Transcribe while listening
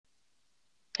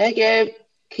Hey Gabe,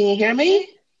 can you hear me?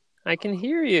 I can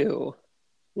hear you.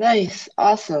 Nice,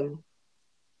 awesome.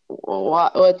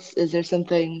 Is there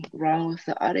something wrong with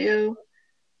the audio?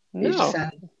 You just No.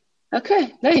 sound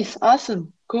okay. Nice,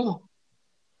 awesome, cool.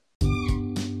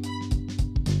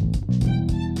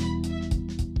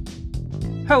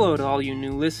 Hello to all you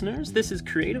new listeners. This is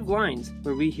Creative Lines,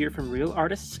 where we hear from real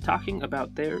artists talking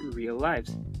about their real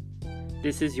lives.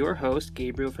 This is your host,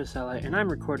 Gabriel Fasella, and I'm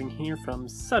recording here from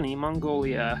sunny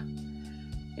Mongolia.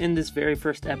 In this very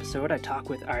first episode, I talk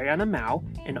with Ariana Mao,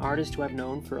 an artist who I've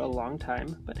known for a long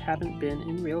time, but haven't been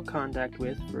in real contact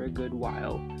with for a good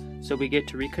while. So we get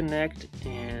to reconnect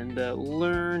and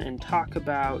learn and talk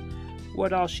about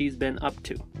what all she's been up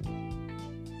to.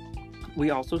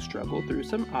 We also struggle through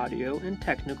some audio and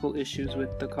technical issues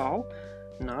with the call,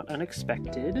 not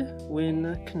unexpected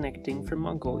when connecting from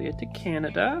Mongolia to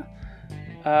Canada.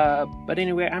 But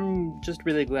anyway, I'm just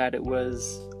really glad it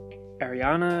was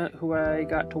Ariana who I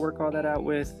got to work all that out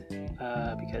with,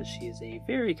 because she is a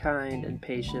very kind and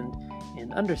patient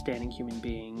and understanding human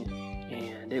being,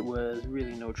 and it was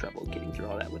really no trouble getting through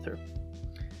all that with her.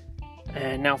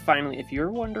 And now finally, if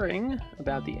you're wondering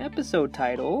about the episode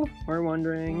title, or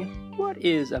wondering, what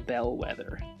is a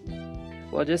bellwether?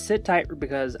 Well, just sit tight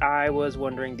because I was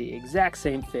wondering the exact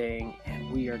same thing,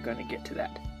 and we are going to get to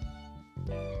that.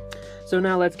 So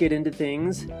now let's get into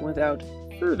things. Without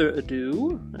further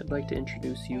ado, I'd like to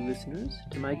introduce you listeners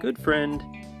to my good friend,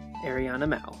 Ariana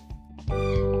Mao.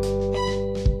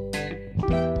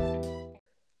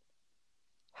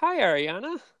 Hi,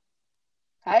 Ariana.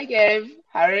 Hi Gabe,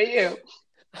 how are you?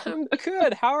 I'm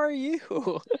good. How are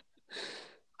you?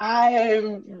 I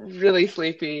am really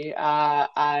sleepy.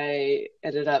 I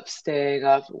ended up staying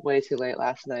up way too late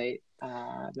last night,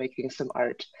 making some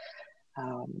art.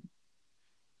 Um,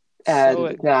 So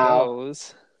and it now,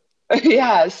 goes.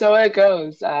 yeah, so it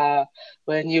goes.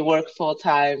 When you work full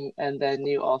time and then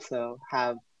you also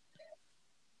have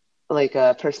like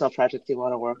a personal project you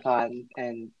want to work on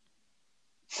and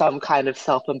some kind of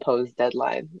self-imposed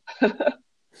deadline.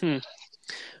 Hmm.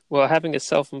 Well, having a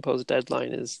self-imposed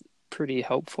deadline is pretty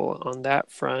helpful on that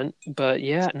front. But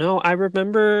yeah, no, I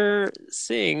remember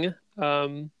seeing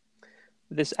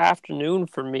this afternoon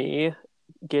for me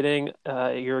getting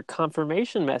your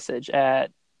confirmation message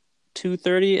at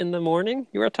 2:30 in the morning,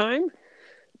 your time.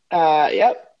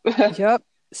 Yep. Yep.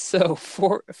 So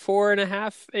four and a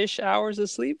half ish hours of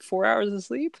sleep, 4 hours of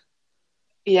sleep.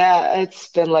 Yeah, it's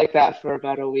been like that for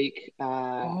about a week.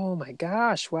 Oh my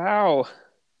gosh, wow.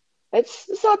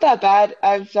 It's not that bad.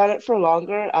 I've done it for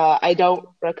longer. I don't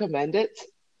recommend it.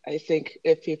 I think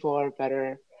if people are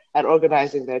better at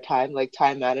organizing their time, like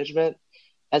time management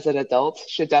as an adult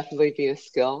should definitely be a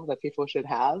skill that people should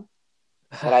have,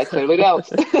 but I clearly don't.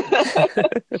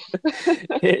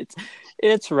 it's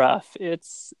it's rough.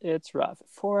 It's rough.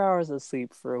 4 hours of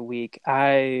sleep for a week.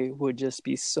 I would just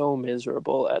be so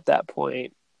miserable at that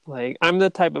point. Like I'm the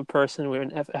type of person where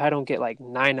if I don't get like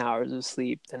 9 hours of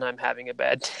sleep, then I'm having a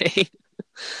bad day.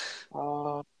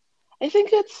 Uh, I think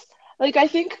it's I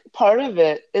think part of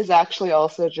it is actually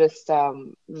also just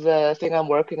the thing I'm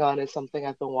working on is something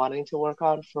I've been wanting to work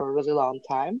on for a really long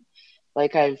time.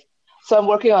 Like I've so I'm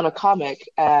working on a comic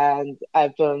and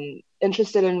I've been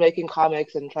interested in making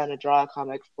comics and trying to draw a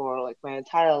comic for like my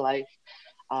entire life.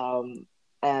 Um,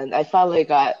 and I finally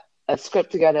got a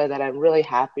script together that I'm really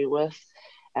happy with,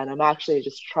 and I'm actually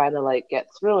just trying to like get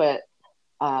through it.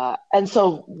 And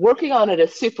so working on it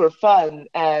is super fun,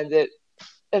 and it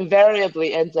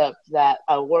invariably ends up that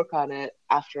I'll work on it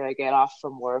after I get off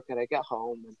from work and I get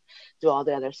home and do all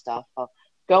the other stuff. I'll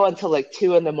go until like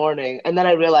 2 in the morning, and then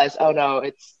I realize, oh no,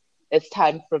 it's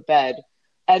time for bed.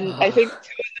 And I think Ugh. 2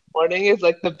 in the morning is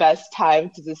like the best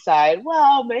time to decide.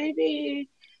 Well, maybe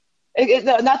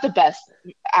no, not the best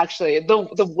actually.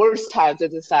 The worst time to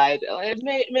decide.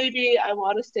 Maybe I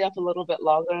want to stay up a little bit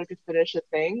longer to finish a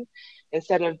thing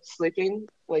instead of sleeping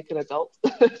like an adult.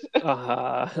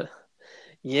 Uh,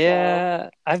 So. yeah,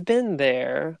 I've been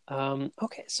there.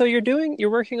 Okay, so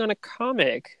you're working on a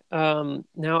comic.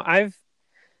 Now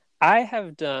I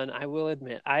have done, I will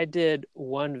admit, I did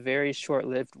one very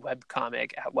short-lived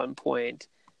webcomic at one point,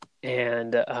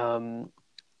 and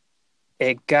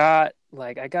it got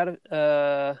like I got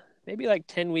maybe like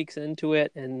 10 weeks into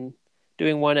it and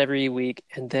doing one every week,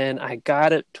 and then I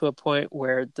got it to a point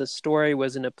where the story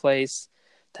was in a place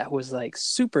that was like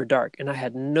super dark and I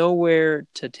had nowhere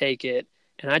to take it,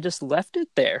 and I just left it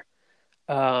there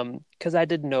because I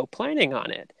did no planning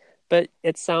on it. But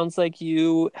it sounds like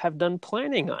you have done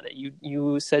planning on it.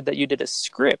 You said that you did a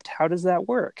script. How does that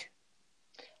work?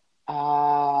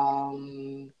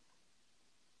 Um,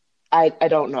 I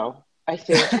don't know. I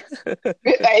think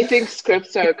I think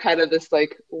scripts are kind of this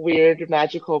like weird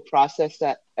magical process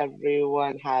that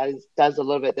everyone has does a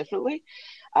little bit differently.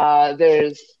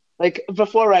 There's like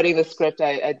before writing the script,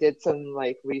 I did some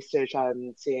like research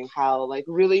on seeing how like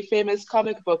really famous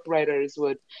comic book writers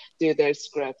would do their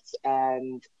scripts,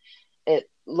 and it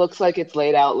looks like it's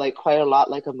laid out like quite a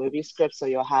lot like a movie script. So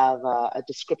you'll have a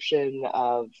description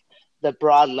of the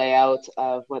broad layout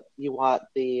of what you want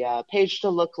the page to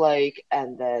look like,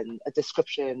 and then a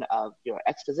description of your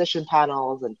exposition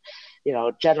panels and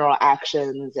general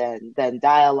actions, and then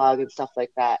dialogue and stuff like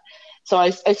that. So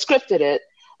I scripted it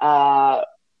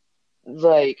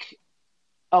like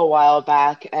a while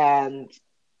back, and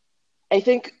I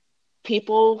think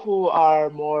people who are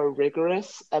more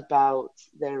rigorous about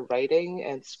their writing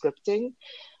and scripting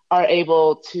are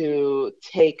able to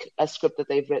take a script that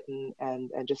they've written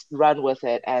and just run with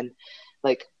it and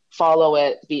like follow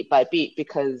it beat by beat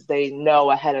because they know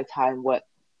ahead of time what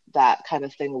that kind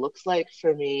of thing looks like.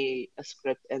 For me, a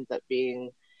script ends up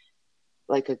being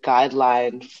like a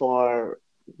guideline for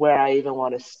where I even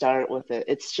want to start with it.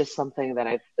 It's just something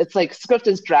that it's like script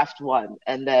is draft one,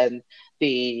 and then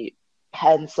the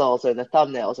pencils or the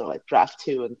thumbnails are like draft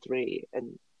two and three.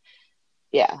 And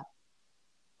yeah.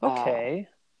 Okay.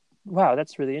 Wow,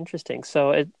 that's really interesting.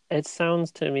 So it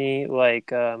sounds to me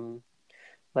like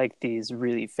these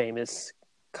really famous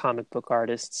comic book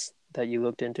artists that you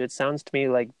looked into. It sounds to me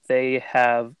like they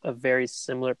have a very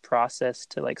similar process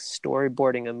to like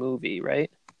storyboarding a movie, right?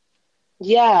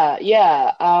 Yeah,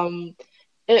 yeah.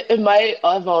 It might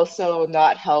have also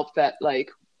not helped that like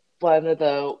one of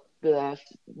the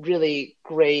really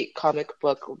great comic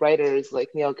book writers like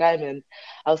Neil Gaiman,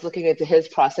 I was looking into his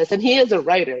process, and he is a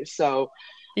writer, so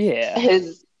Yeah.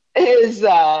 his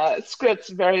script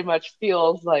very much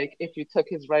feels like if you took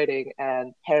his writing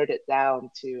and pared it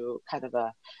down to kind of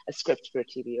a script for a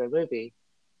TV or movie.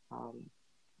 Um,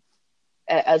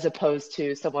 as opposed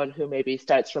to someone who maybe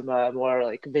starts from a more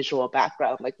like visual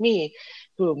background like me,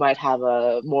 who might have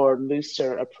a more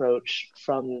looser approach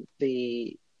from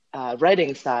the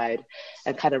writing side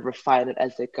and kind of refine it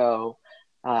as they go,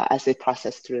 as they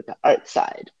process through the art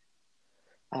side.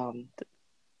 Um,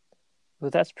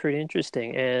 Well, that's pretty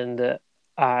interesting. And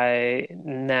I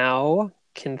now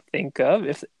can think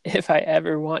of if I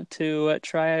ever want to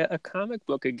try a comic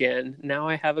book again. Now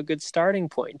I have a good starting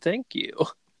point. Thank you.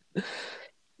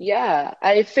 yeah,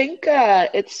 I think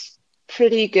it's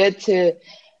pretty good to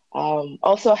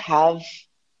also have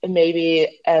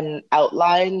maybe an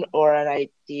outline or an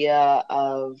idea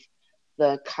of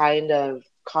the kind of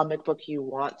comic book you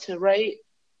want to write,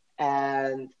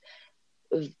 and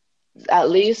at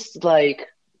least like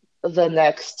the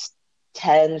next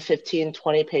 10, 15,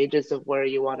 20 pages of where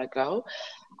you want to go.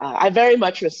 I very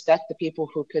much respect the people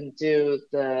who can do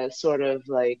the sort of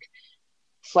like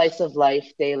slice of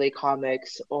life daily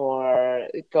comics or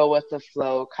go with the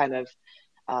flow kind of.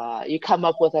 You come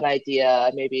up with an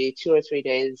idea maybe 2 or 3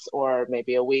 days or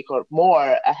maybe a week or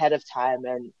more ahead of time,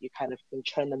 and you kind of can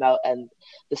churn them out, and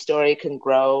the story can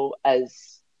grow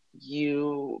as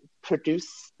you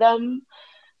produce them.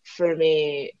 For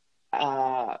me,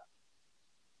 uh,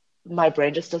 my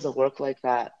brain just doesn't work like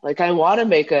that. Like I want to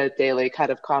make a daily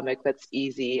kind of comic that's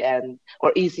easy and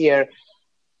or easier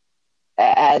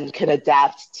and can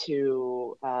adapt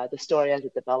to the story as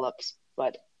it develops,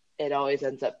 but it always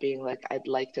ends up being like I'd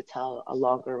like to tell a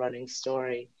longer running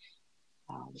story,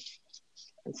 um,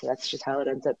 and so that's just how it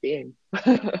ends up being.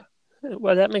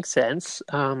 Well, that makes sense.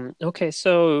 Okay,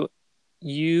 so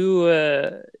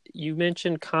you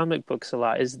mentioned comic books a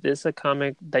lot. Is this a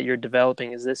comic that you're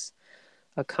developing? Is this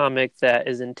a comic that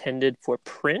is intended for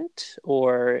print,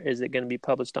 or is it going to be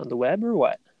published on the web, or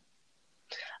what?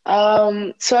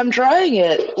 So I'm drawing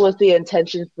it with the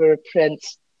intention for print.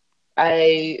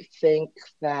 I think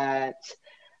that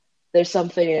there's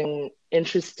something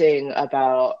interesting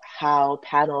about how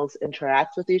panels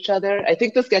interact with each other. I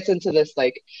think this gets into this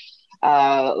like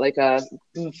a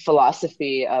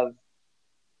philosophy of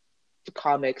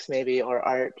comics maybe or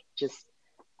art, just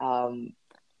um,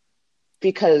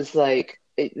 because like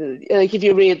if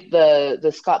you read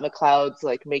the Scott McCloud's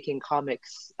like Making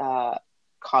Comics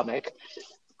comic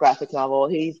graphic novel,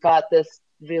 he's got this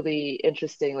really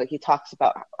interesting, like he talks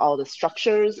about all the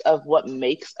structures of what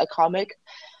makes a comic,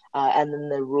 and then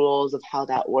the rules of how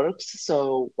that works.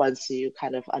 So once you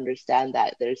kind of understand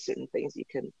that, there's certain things you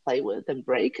can play with and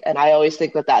break. And I always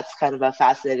think that that's kind of a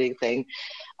fascinating thing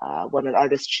when an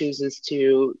artist chooses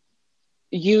to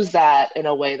use that in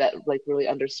a way that like really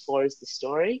underscores the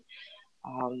story.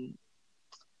 Um,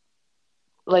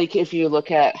 like if you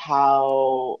look at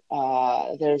how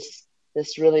there's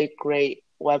this really great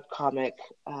webcomic.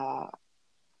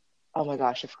 Oh my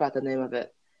gosh, I forgot the name of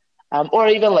it. Or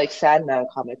even like Sandman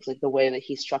comics, like the way that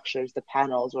he structures the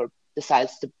panels or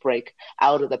decides to break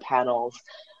out of the panels,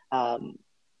 um,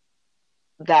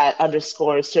 that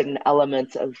underscores certain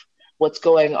elements of what's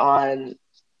going on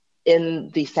in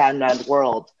the Sandman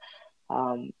world.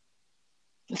 Um,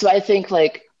 so I think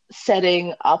like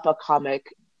setting up a comic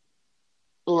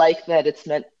like that it's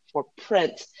meant for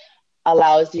print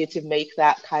allows you to make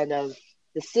that kind of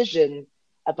decision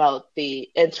about the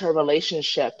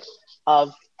interrelationship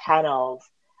of panels,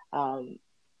 um,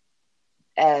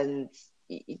 and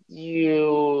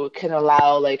you can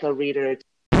allow like a reader.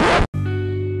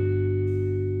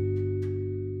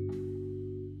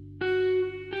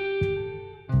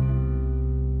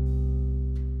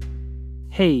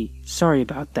 Hey, sorry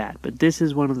about that, but this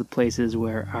is one of the places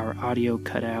where our audio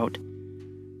cut out.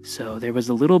 So there was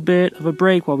a little bit of a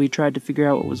break while we tried to figure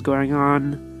out what was going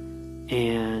on,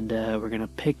 and we're going to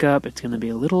pick up. It's going to be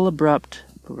a little abrupt,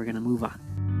 but we're going to move on.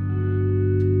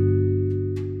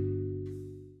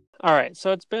 All right,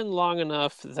 so it's been long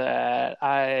enough that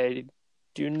I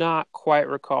do not quite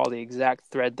recall the exact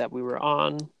thread that we were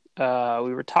on.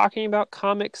 We were talking about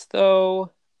comics,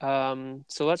 though, so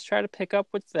let's try to pick up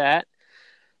with that.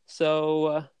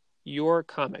 So, your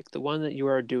comic, the one that you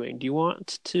are doing, do you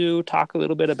want to talk a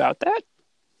little bit about that?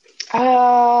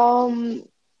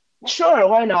 Sure,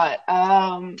 why not?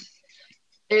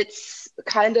 It's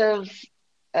kind of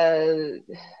uh,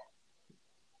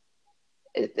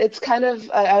 it's kind of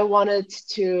I wanted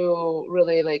to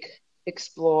really like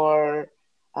explore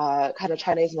kind of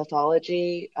Chinese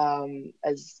mythology,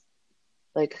 as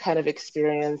like kind of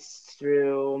experience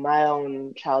through my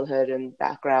own childhood and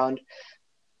background.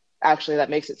 Actually, that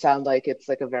makes it sound like it's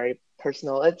like a very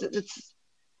personal. It's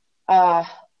uh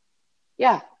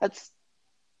yeah, that's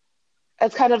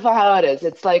kind of how it is.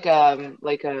 It's like a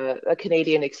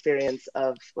Canadian experience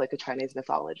of like a Chinese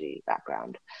mythology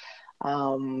background.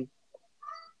 Um,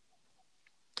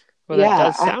 Well, that yeah,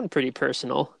 does sound pretty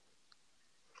personal.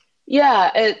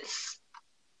 yeah, it's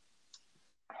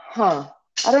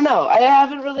I don't know. I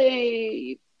haven't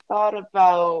really thought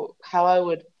about how I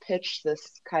would pitch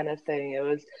this kind of thing. It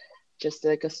was just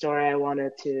like a story I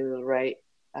wanted to write.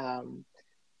 Um,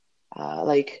 uh,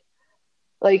 like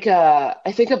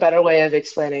I think a better way of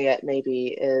explaining it maybe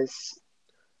is,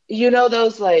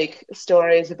 those like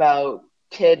stories about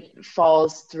kid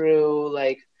falls through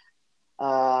like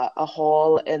a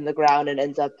hole in the ground and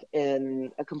ends up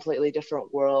in a completely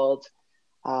different world,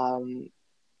 um,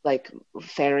 like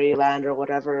fairyland or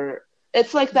whatever.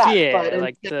 It's like that, but Yeah,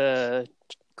 like the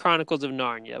Chronicles of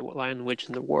Narnia, Lion, Witch,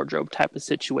 and the Wardrobe type of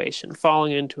situation,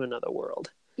 falling into another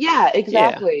world. yeah, Yeah.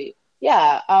 exactly.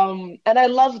 Yeah, and I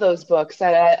love those books.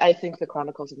 I think the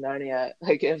Chronicles of Narnia,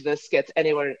 like if this gets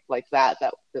anywhere like that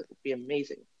would be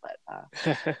amazing.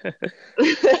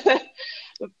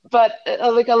 But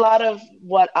like a lot of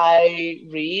what I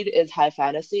read is high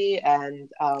fantasy, and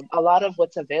a lot of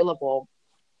what's available,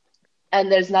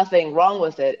 and there's nothing wrong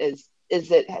with it, is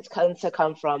it has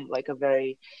come from like a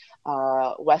very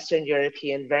Western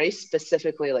European, very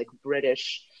specifically like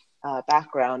British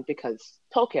background because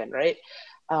Tolkien, right?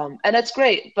 And it's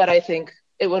great, but I think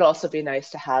it would also be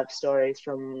nice to have stories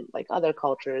from like other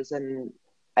cultures, and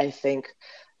I think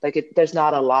like there's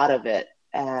not a lot of it,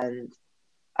 and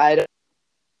I don't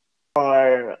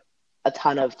for a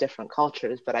ton of different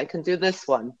cultures, but I can do this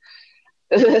one.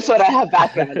 This one I have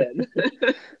background in.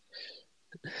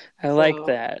 I like So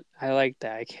that. I like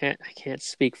that. I can't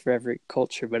speak for every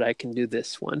culture, but I can do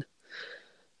this one.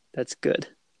 That's good.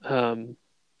 Um,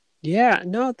 yeah,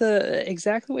 no, the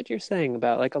exactly what you're saying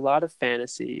about like a lot of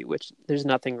fantasy, which there's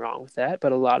nothing wrong with that,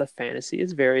 but a lot of fantasy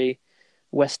is very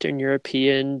Western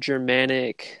European,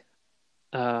 Germanic,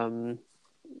 um,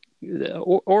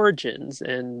 origins.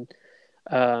 And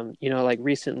like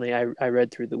recently I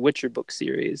read through the Witcher book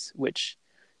series, which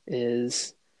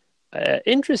is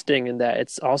interesting in that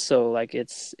it's also like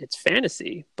it's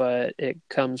fantasy, but it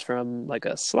comes from like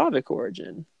a Slavic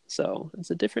origin, so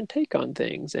it's a different take on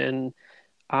things. And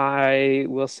I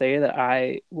will say that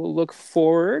I will look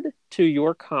forward to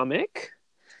your comic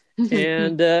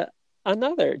and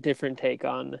another different take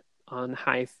on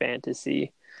high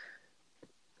fantasy.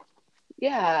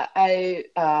 yeah, I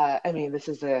mean this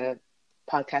is a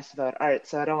podcast about art,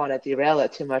 so I don't want to derail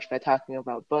it too much by talking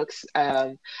about books.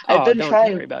 I've Oh, been don't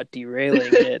worry trying about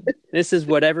derailing it. This is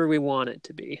whatever we want it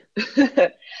to be.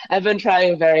 I've been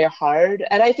trying very hard,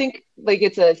 and I think like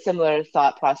it's a similar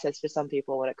thought process for some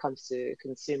people when it comes to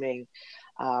consuming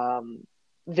um,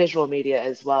 visual media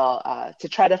as well, to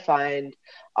try to find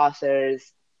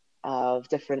authors of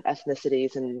different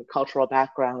ethnicities and cultural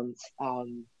backgrounds.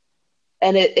 And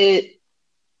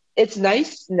it's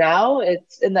nice now.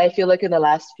 And I feel like in the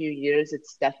last few years,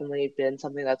 it's definitely been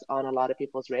something that's on a lot of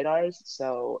people's radars.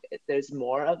 So there's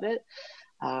more of it.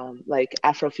 Like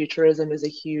Afrofuturism is a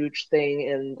huge thing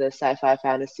in the sci-fi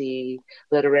fantasy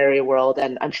literary world,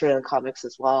 and I'm sure in comics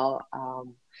as well.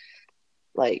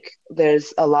 Like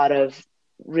there's a lot of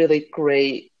really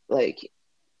great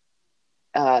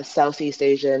Southeast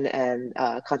Asian and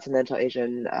continental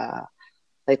Asian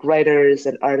like writers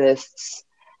and artists.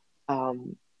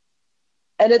 Um,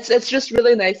 and it's just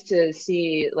really nice to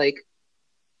see like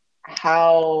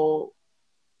how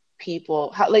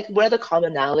how like where the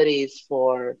commonalities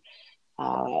for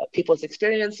people's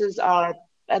experiences are,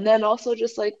 and then also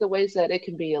just like the ways that it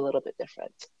can be a little bit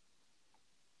different,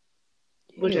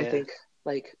 which I Yeah. think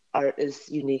like art is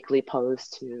uniquely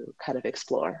posed to kind of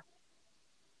explore.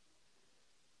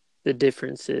 The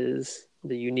differences,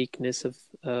 the uniqueness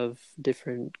of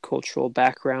different cultural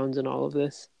backgrounds and all of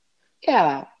this.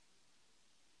 Yeah,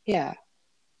 yeah.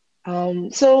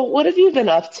 So what have you been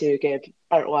up to, Gabe,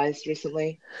 art-wise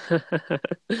recently?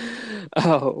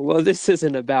 Oh, well, this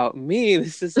isn't about me.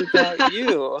 This is about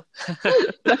you.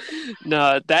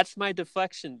 No, that's my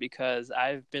deflection because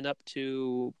I've been up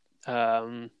to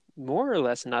more or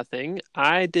less nothing.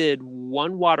 I did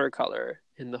one watercolor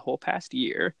in the whole past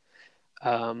year.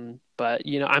 But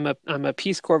I'm a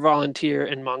Peace Corps volunteer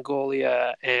in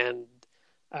Mongolia, and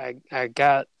I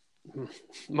got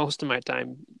most of my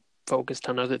time focused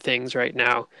on other things right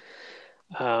now.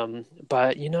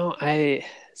 But I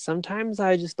sometimes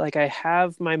I just like I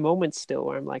have my moments still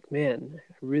where I'm like, man,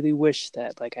 I really wish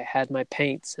that like I had my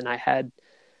paints and I had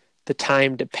the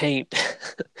time to paint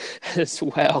as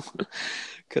well,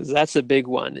 because that's a big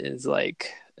one. Is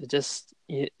like just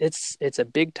it's a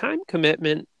big time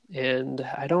commitment, and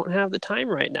I don't have the time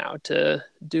right now to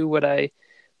do what I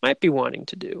might be wanting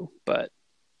to do. But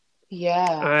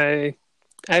Yeah. I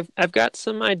I've got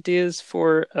some ideas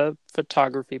for a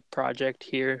photography project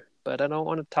here, but I don't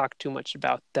want to talk too much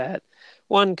about that.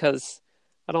 One, because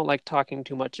I don't like talking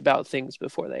too much about things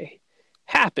before they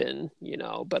happen,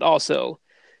 but also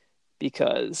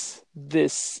because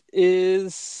this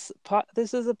is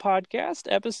a podcast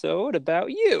episode about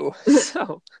you.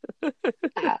 So,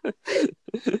 Yeah.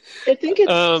 I think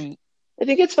it's um, I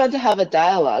think it's fun to have a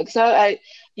dialogue. So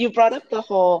you brought up the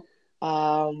whole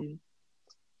um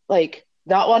like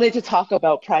not wanting to talk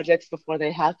about projects before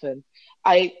they happen.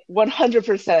 I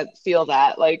 100% feel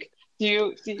that. Like,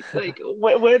 like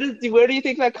where do you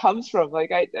think that comes from?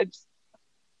 Like, I just,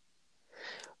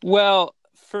 well,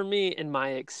 for me, in my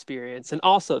experience, and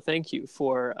also thank you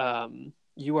for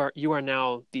you are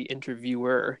now the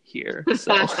interviewer here.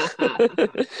 So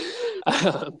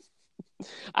um,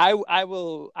 I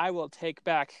will take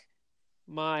back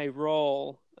my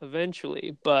role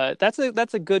eventually, but that's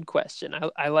a good question.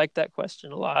 I like that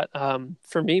question a lot.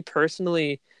 For me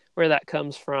personally, where that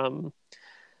comes from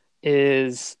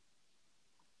is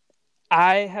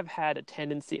I have had a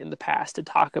tendency in the past to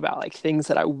talk about like things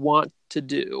that I want to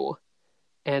do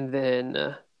and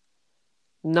then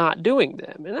not doing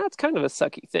them, and that's kind of a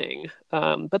sucky thing.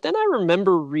 But then I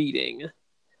remember reading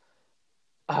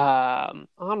on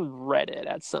Reddit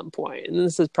at some point, and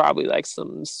this is probably like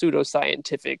some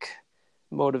pseudoscientific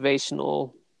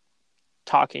motivational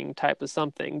talking type of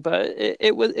something, but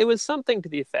it was something to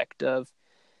the effect of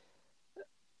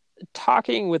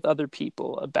talking with other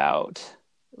people about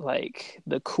like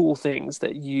the cool things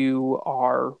that you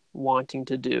are wanting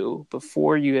to do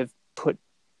before you have put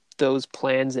those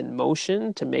plans in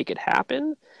motion to make it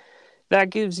happen. That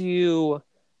gives you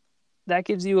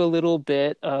a little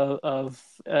bit of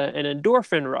an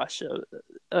endorphin rush,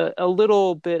 a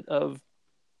little bit of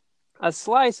a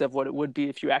slice of what it would be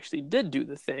if you actually did do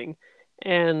the thing.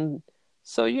 And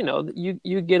so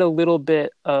you get a little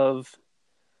bit of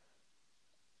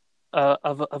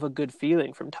a good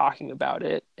feeling from talking about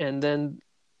it, and then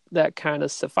that kind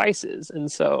of suffices.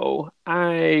 And so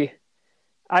I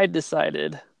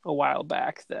decided a while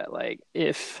back that like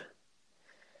if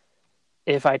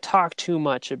I talk too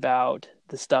much about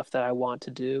the stuff that I want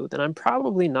to do, then I'm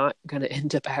probably not going to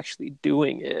end up actually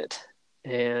doing it.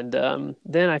 And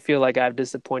then I feel like I've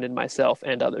disappointed myself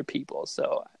and other people.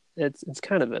 So it's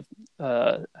kind of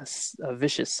a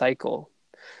vicious cycle.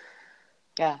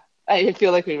 yeah. I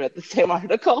feel like we read the same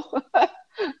article.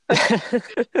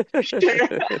 Sure.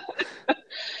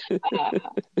 Uh,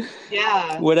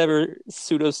 yeah. Whatever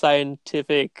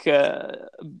pseudoscientific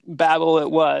babble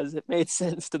it was, it made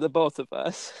sense to the both of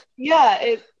us. Yeah,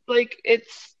 it's like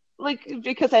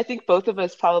because I think both of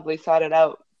us probably sought it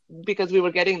out because we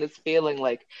were getting this feeling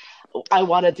like I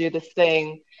want to do this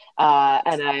thing,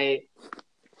 and I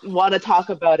want to talk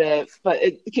about it, but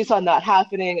it keeps on not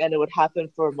happening, and it would happen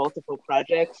for multiple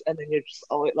projects, and then you're just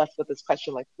always left with this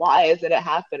question like, why isn't it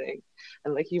happening?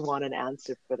 And like you want an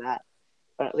answer for that,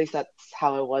 or at least that's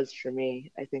how it was for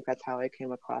me. I think that's how I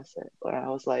came across it, where I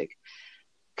was like,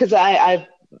 because I've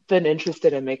been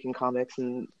interested in making comics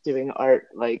and doing art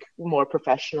like more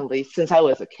professionally since I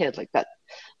was a kid. Like that,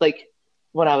 like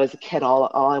when I was a kid, all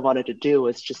I wanted to do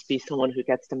was just be someone who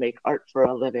gets to make art for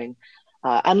a living.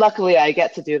 And luckily, I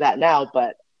get to do that now.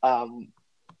 But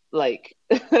like,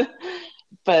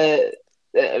 but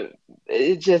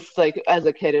it just like as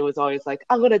a kid, it was always like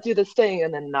I'm gonna do this thing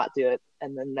and then not do it,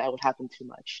 and then that would happen too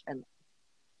much. And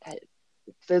I,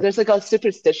 so there's like a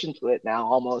superstition to it now,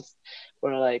 almost,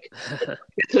 where like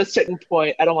get to a certain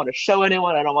point, I don't want to show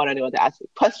anyone. I don't want anyone to ask me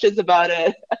questions about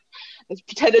it. Just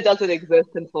pretend it doesn't exist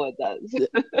until it does.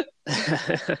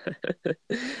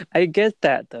 I get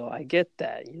that though. I get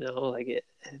that, like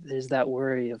there's that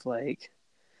worry of like,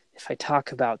 if I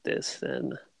talk about this,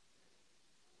 then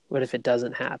what if it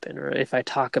doesn't happen? Or if I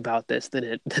talk about this, then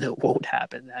it won't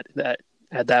happen. That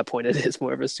at that point it is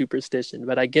more of a superstition,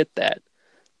 but I get that.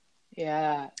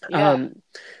 Yeah.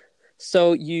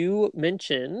 So you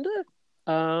mentioned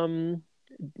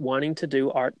wanting to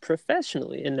do art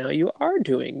professionally, and now you are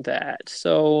doing that.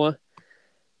 So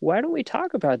why don't we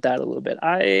talk about that a little bit?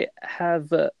 I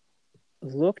have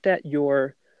looked at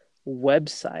your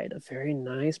website, a very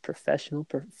nice professional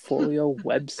portfolio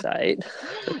website.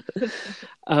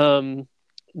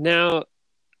 Now,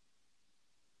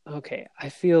 okay, I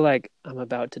feel like I'm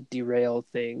about to derail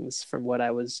things from what I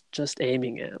was just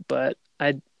aiming at, but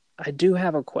I do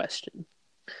have a question.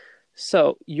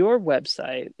 So your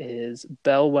website is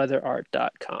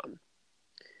bellwetherart.com.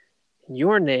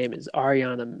 Your name is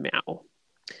Ariana Mao.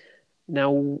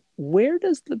 Now, where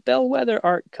does the Bellwether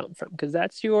Art come from? Because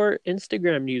that's your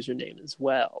Instagram username as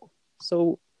well.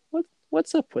 So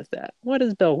what's up with that? What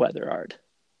is Bellwether Art?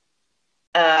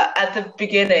 At the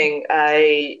beginning,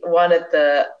 I wanted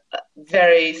the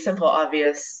very simple,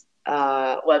 obvious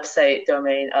website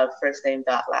domain of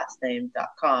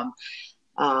firstname.lastname.com.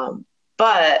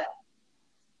 But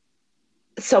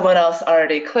someone else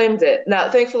already claimed it. Now,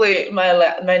 thankfully, my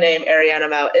name, Ariana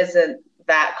Mao, isn't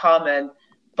that common,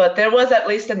 but there was at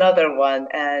least another one,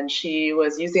 and she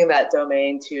was using that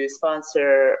domain to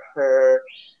sponsor her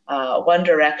One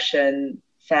Direction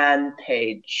fan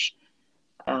page.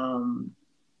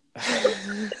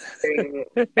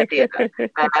 Idea. So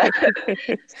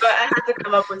I had to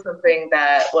come up with something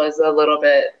that was a little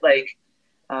bit like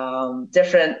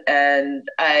different, and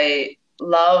I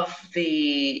love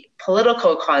the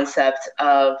political concept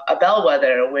of a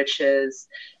bellwether, which is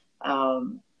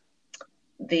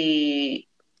the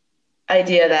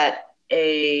idea that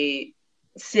a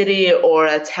city or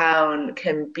a town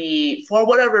can be, for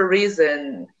whatever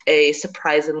reason, a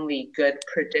surprisingly good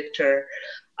predictor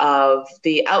of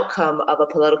the outcome of a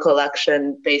political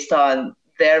election based on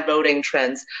their voting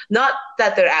trends. Not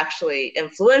that they're actually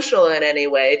influential in any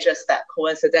way, just that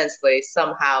coincidentally,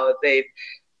 somehow they've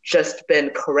just been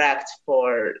correct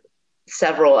for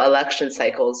several election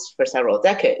cycles for several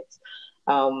decades.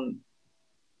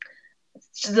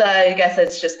 I guess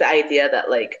it's just the idea that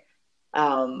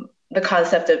the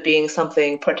concept of being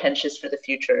something portentous for the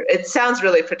future. It sounds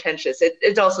really pretentious.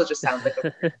 It also just sounds like a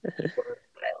word that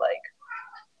I like.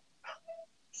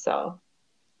 So,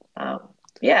 that's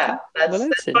where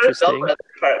the Bellwether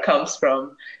part comes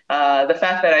from. The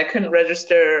fact that I couldn't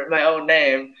register my own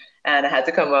name and I had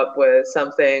to come up with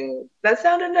something that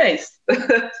sounded nice.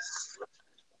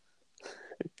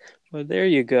 Well, there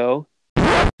you go.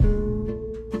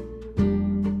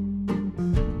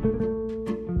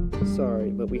 Sorry,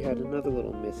 but we had another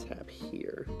little mishap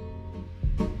here.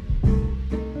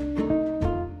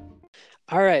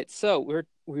 All right, so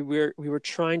we were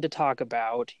trying to talk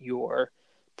about your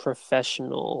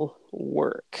professional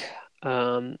work.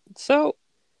 So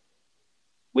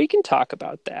we can talk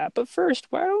about that, but first,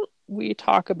 why don't we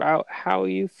talk about how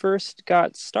you first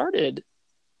got started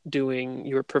doing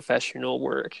your professional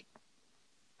work?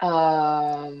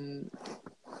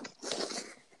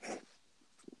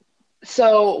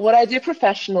 So what I do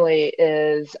professionally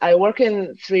is I work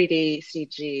in 3D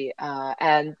CG,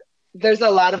 and there's a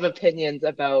lot of opinions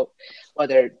about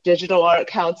whether digital art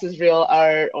counts as real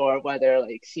art or whether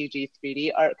like CG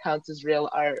 3D art counts as real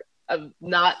art. I'm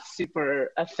not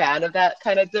super a fan of that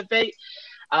kind of debate.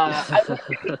 I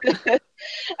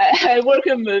work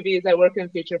in movies, I work in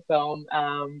feature film,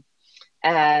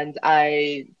 and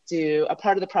I do a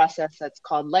part of the process that's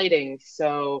called lighting.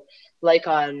 So, like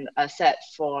on a set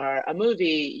for a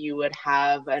movie, you would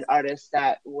have an artist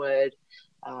that would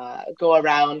go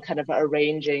around kind of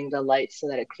arranging the lights so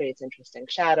that it creates interesting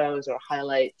shadows or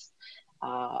highlights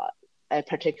uh, a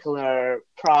particular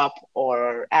prop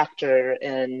or actor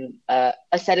in a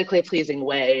aesthetically pleasing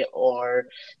way, or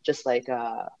just like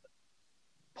a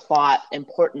plot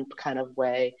important kind of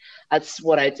way. That's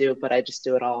what I do, but I just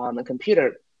do it all on the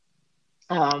computer.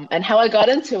 And how I got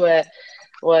into it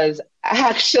was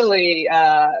actually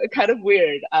kind of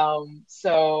weird.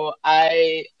 So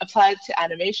I applied to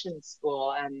animation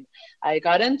school, and I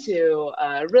got into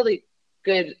a really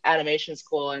good animation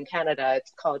school in Canada.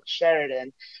 It's called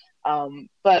Sheridan.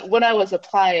 But when I was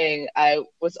applying, I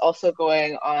was also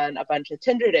going on a bunch of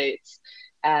Tinder dates.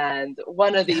 And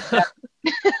one of these guys,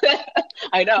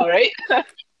 I know, right?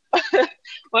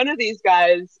 One of these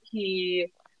guys, he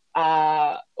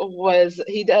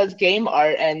does game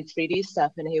art and 3D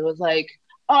stuff, and he was like,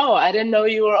 "Oh, I didn't know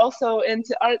you were also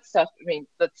into art stuff." I mean,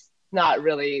 that's not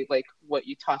really like what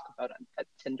you talk about on at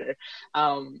Tinder.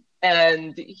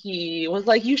 And he was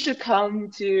like, "You should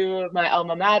come to my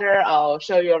alma mater. I'll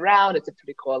show you around. It's a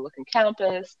pretty cool looking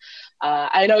campus.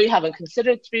 I know you haven't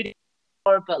considered 3D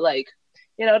before, but like,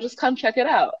 just come check it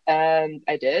out." And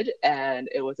I did, and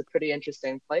it was a pretty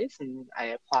interesting place, and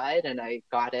I applied and I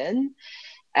got in.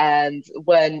 And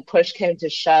when push came to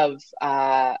shove,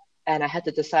 and I had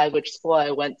to decide which school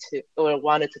I went to or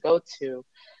wanted to go to,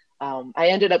 I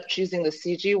ended up choosing the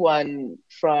CG one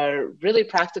for really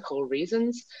practical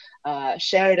reasons.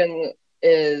 Sheridan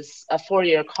is a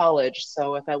 4-year college,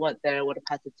 so if I went there, I would have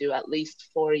had to do at least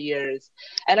 4 years.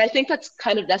 And I think that's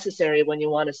kind of necessary when you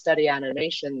want to study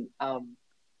animation.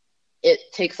 It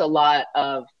takes a lot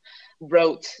of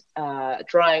rote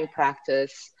drawing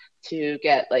practice to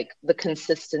get like the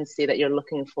consistency that you're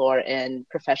looking for in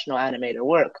professional animator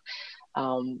work,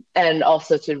 and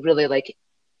also to really like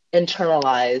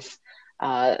internalize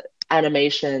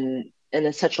animation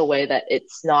in such a way that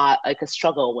it's not like a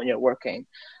struggle when you're working.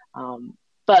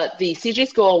 But the CG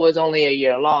school was only a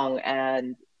year long,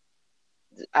 and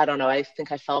I don't know, I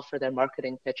think I fell for their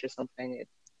marketing pitch or something. It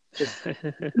just like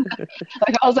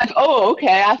I was like, oh, okay,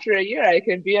 after a year I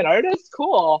can be an artist?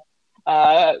 Cool.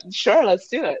 Sure, let's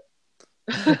do it.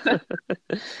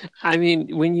 I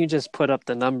mean, when you just put up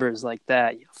the numbers like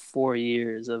that, 4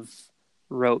 years of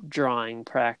rote drawing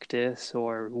practice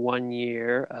or 1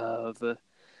 year of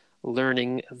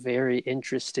learning a very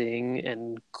interesting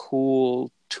and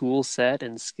cool tool set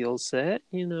and skill set,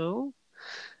 Yeah,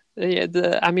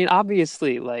 I mean,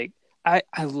 obviously, like, I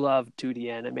love 2D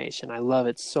animation. I love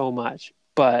it so much.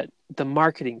 But the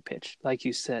marketing pitch, like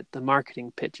you said, the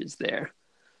marketing pitch is there.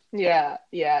 Yeah,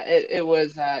 it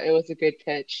was a good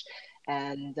pitch,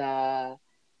 and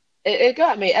it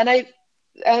got me.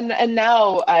 And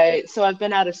now I've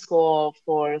been out of school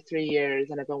for 3 years,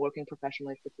 and I've been working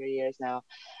professionally for 3 years now.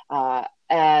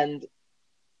 And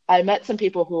I met some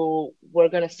people who were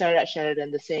going to start at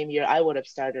Sheridan the same year I would have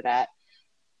started at,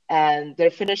 and they're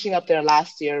finishing up their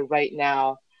last year right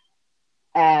now.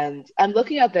 And I'm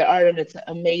looking at their art, and it's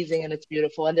amazing and it's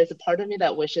beautiful. And there's a part of me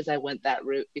that wishes I went that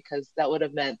route, because that would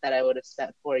have meant that I would have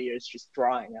spent 4 years just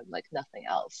drawing and like nothing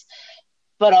else.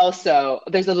 But also,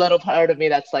 there's a little part of me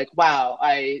that's like, wow,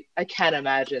 I can't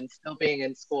imagine still being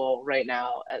in school right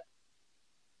now. It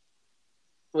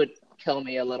would kill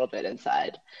me a little bit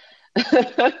inside.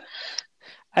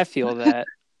 I feel that.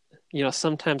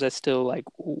 Sometimes I still like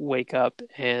wake up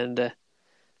and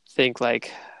think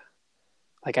like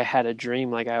I had a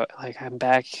dream, I'm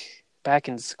back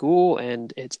in school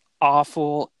and it's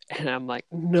awful, and I'm like,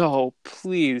 no,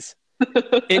 please,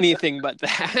 anything but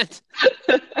that.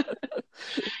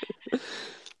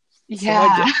 So I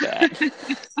Yeah. get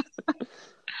that.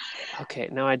 Okay,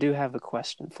 now I do have a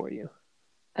question for you.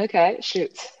 Okay,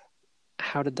 shoot.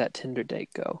 How did that Tinder date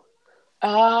go? It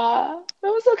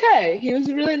was okay. He was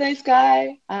a really nice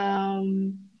guy.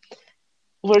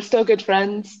 We're still good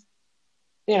friends.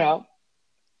 You know,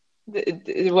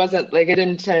 it wasn't like it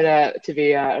didn't turn out to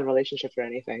be a relationship or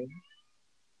anything.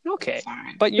 Okay,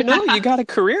 Sorry. but you got a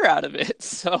career out of it,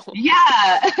 so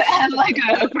Yeah, and like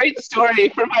a great story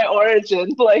for my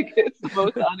origin. Like it's the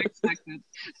most unexpected.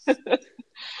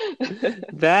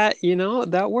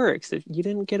 that works. If you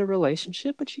didn't get a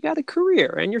relationship, but you got a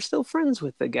career and you're still friends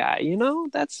with the guy,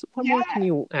 that's what more can Yeah.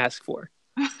 you ask for?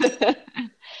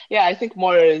 Yeah, I think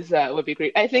more is would be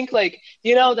great. I think like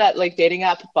that like dating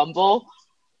app Bumble,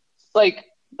 like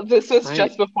this was I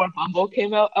just before Bumble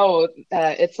came out. Oh,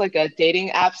 it's like a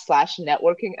dating app slash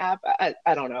networking app.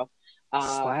 I don't know.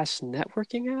 Uh, slash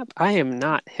networking app. I am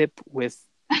not hip with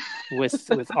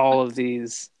with all of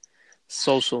these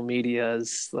social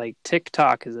medias. Like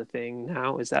TikTok is a thing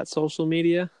now. Is that social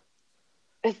media?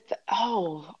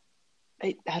 Oh,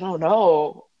 I don't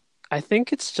know. I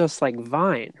think it's just like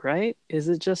Vine, right? Is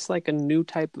it just like a new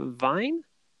type of Vine?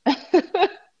 I'm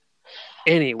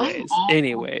awful.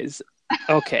 Anyways.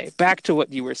 Okay, back to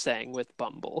what you were saying with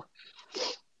Bumble.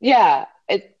 Yeah,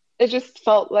 it just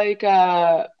felt like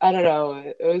I don't know,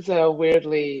 it was a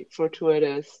weirdly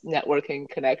fortuitous networking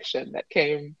connection that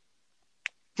came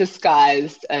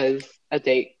disguised as a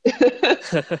date.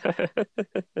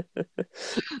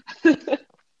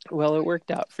 Well, it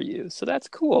worked out for you. So that's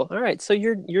cool. All right. So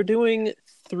you're doing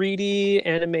 3D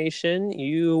animation.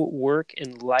 You work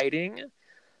in lighting.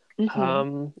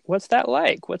 hmm What's that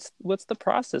like? What's the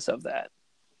process of that?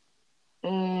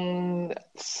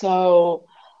 So,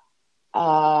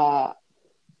 uh,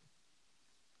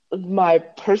 my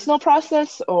personal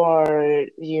process, or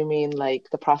you mean like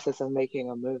the process of making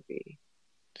a movie?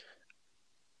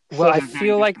 Well, So I they're very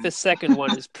feel like the different. second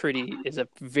one is a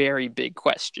very big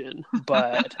question,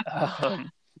 but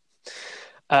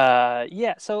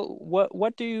yeah. So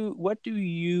what do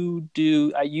you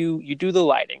do? You do the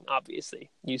lighting,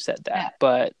 obviously. You said that,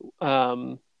 Yeah.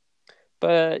 um,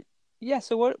 but yeah.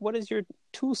 So what does your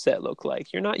tool set look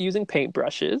like? You're not using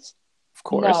paintbrushes, of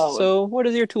course. No. So what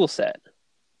is your tool set?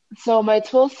 So my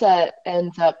tool set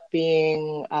ends up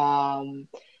being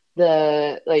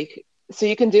the like so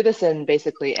you can do this in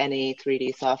basically any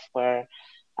 3D software.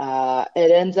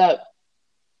 It ends up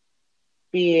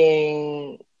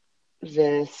being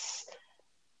this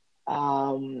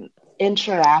um,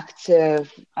 interactive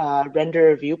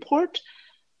render viewport.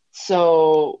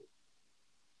 So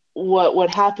what would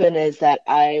happen is that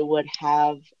I would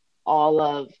have all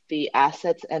of the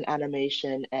assets and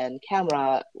animation and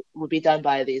camera would be done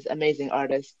by these amazing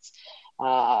artists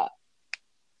uh,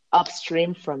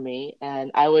 upstream from me,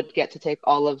 and I would get to take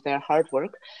all of their hard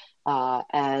work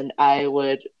and I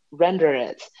would render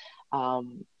it.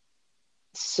 Um,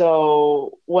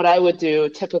 so what I would do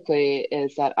typically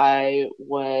is that I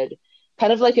would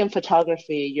kind of like in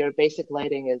photography, your basic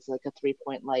lighting is like a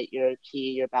 3-point light, your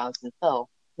key, your bounce and fill.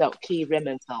 No, key, rim,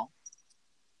 and fill.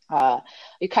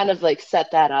 You kind of like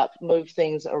set that up, move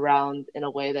things around in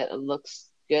a way that it looks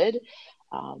good.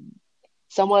 Um,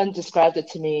 Someone described it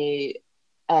to me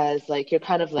as like you're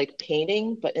kind of like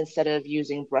painting, but instead of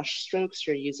using brush strokes,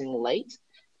 you're using light.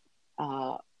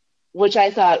 Uh, which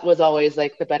I thought was always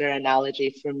like the better analogy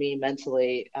for me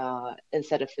mentally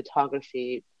instead of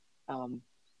photography, um,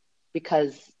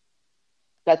 because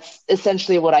that's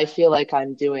essentially what I feel like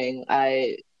I'm doing.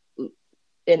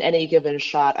 In any given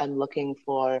shot, I'm looking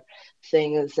for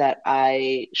things that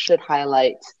I should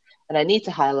highlight and I need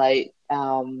to highlight.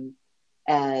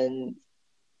 And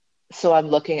so I'm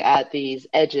looking at these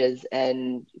edges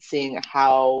and seeing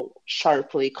how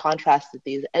sharply contrasted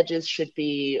these edges should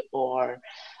be, or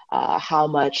how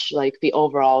much like the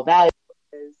overall value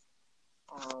is,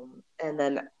 and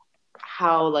then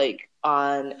how like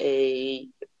on a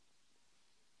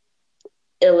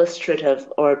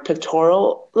illustrative or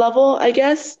pictorial level, I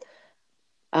guess,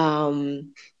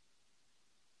 um,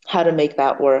 how to make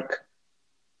that work.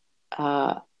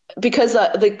 Uh, because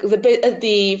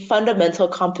the fundamental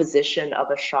composition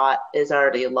of a shot is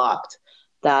already locked.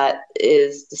 That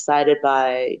is decided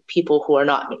by people who are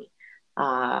not me.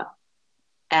 Uh,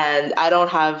 and I don't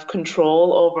have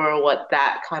control over what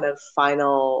that kind of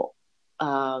final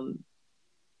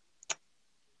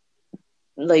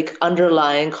like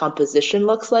underlying composition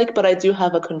looks like, but I do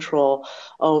have a control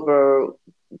over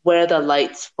where the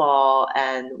lights fall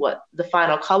and what the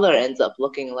final color ends up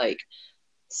looking like.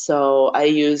 So I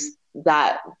use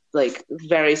that like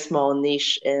very small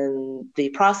niche in the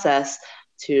process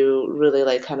to really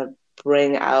like kind of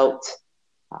bring out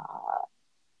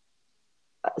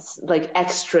like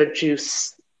extra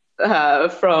juice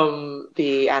from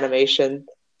the animation.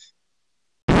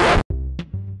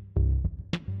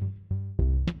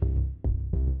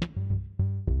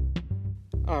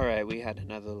 All right, we had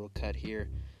another little cut here.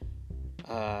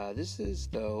 This is,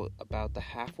 though, about the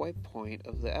halfway point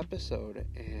of the episode,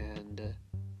 and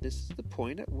this is the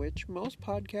point at which most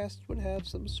podcasts would have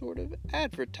some sort of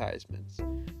advertisements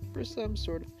for some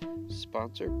sort of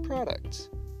sponsored products.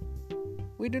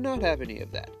 We do not have any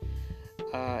of that.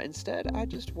 Instead, I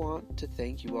just want to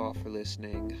thank you all for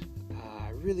listening. I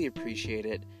really appreciate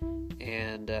it,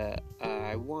 and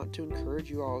I want to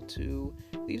encourage you all to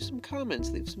leave some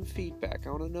comments, leave some feedback.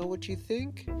 I want to know what you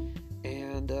think.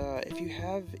 And if you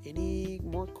have any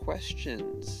more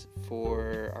questions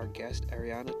for our guest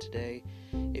Ariana today,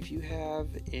 if you have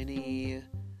any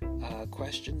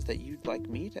questions that you'd like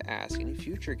me to ask any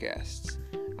future guests,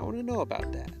 I want to know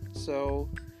about that. So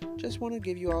just want to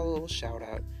give you all a little shout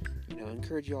out,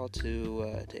 encourage you all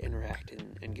to interact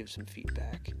and give some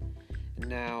feedback. And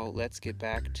now let's get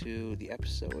back to the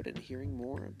episode and hearing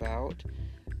more about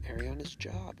Ariana's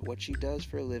job, what she does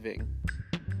for a living.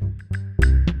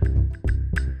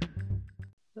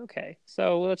 Okay,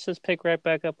 so let's just pick right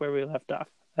back up where we left off.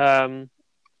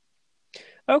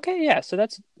 Okay, yeah, so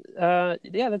that's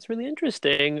really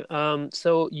interesting.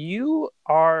 So you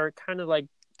are kind of like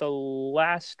the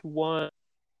last one,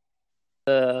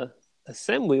 the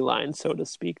assembly line, so to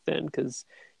speak, then, because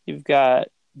you've got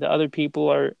the other people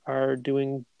are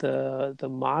doing the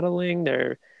modeling,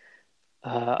 they're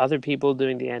other people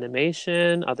doing the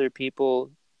animation, other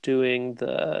people doing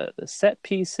the set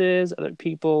pieces, other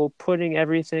people putting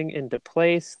everything into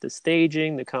place, the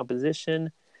staging, the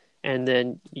composition, and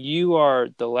then you are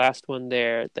the last one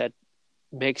there that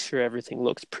makes sure everything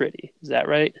looks pretty. Is that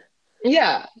right?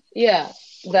 Yeah,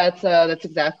 that's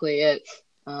exactly it.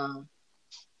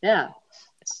 Yeah.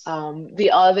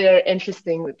 The other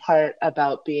interesting part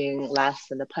about being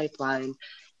last in the pipeline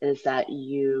is that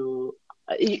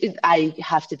I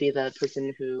have to be the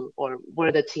person or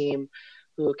we're the team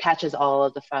who catches all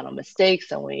of the final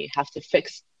mistakes, and we have to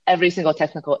fix every single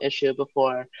technical issue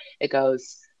before it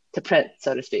goes to print,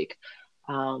 so to speak.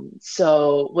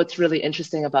 So what's really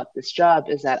interesting about this job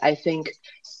is that I think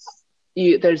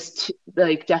there's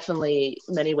definitely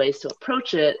many ways to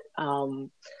approach it.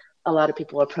 A lot of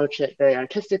people approach it very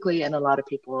artistically, and a lot of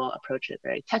people approach it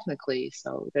very technically.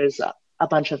 So there's a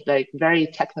bunch of very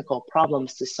technical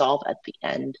problems to solve at the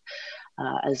end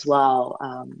as well,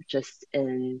 just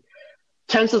in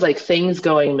terms of things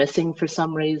going missing for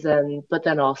some reason, but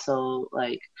then also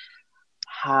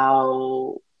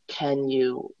how can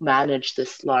you manage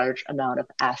this large amount of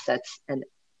assets and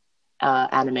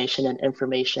animation and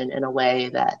information in a way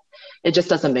that it just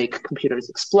doesn't make computers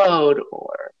explode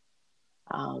or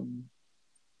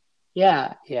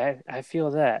yeah, I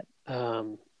feel that.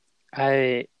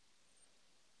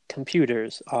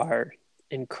 Computers are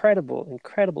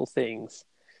incredible things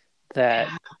that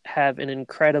have an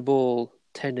incredible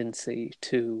tendency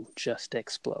to just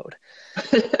explode.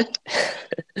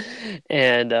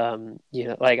 And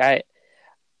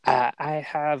I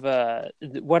have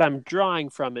what I'm drawing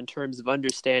from in terms of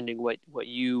understanding what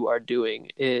you are doing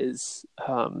is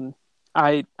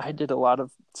I did a lot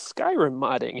of Skyrim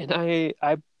modding, and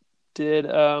I did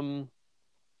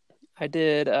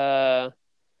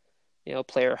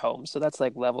player home, so that's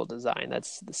like level design,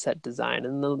 that's the set design,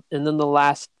 and then the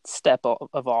last step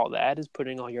of all that is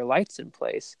putting all your lights in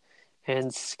place.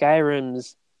 And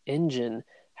Skyrim's engine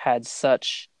had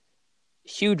such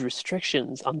huge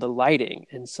restrictions on the lighting,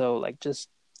 and so just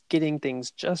getting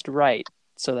things just right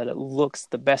so that it looks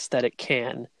the best that it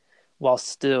can while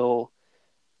still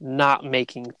not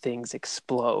making things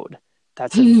explode,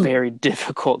 that's a very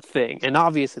difficult thing. And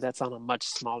obviously that's on a much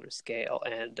smaller scale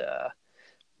and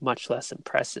much less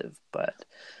impressive, but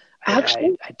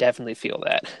actually, I definitely feel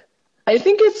that. I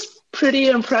think it's pretty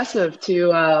impressive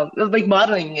to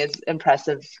modeling is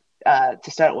impressive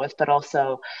to start with, but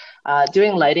also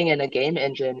doing lighting in a game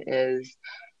engine is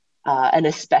an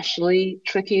especially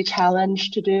tricky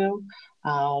challenge to do.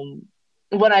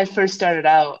 When I first started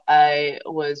out, I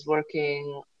was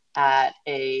working at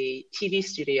a TV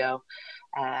studio,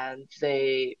 and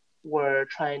they were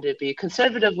trying to be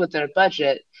conservative with their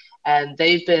budget, and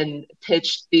they've been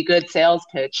pitched the good sales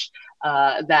pitch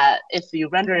that if you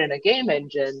render in a game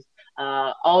engine,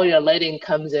 all your lighting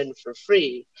comes in for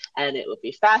free, and it would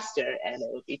be faster, and it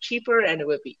would be cheaper, and it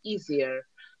would be easier.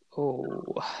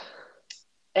 Oh.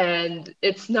 And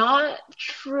it's not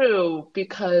true,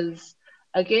 because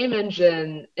a game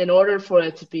engine, in order for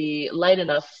it to be light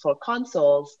enough for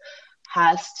consoles,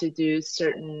 has to do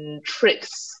certain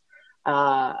tricks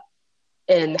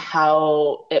in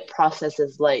how it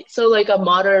processes light. So a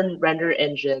modern render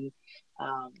engine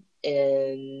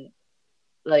in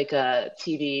a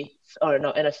TV, or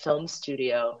no, in a film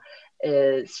studio,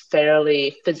 is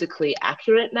fairly physically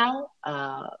accurate now,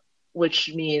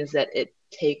 which means that it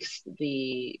takes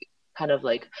the kind of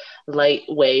light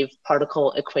wave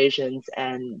particle equations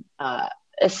and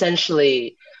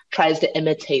essentially tries to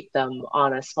imitate them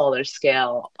on a smaller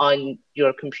scale on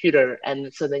your computer.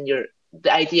 And so then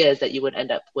the idea is that you would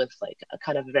end up with a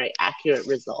kind of very accurate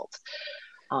result.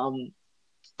 And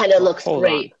it looks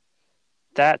great. On.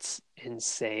 That's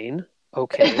insane.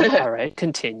 Okay. All right.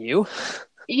 Continue.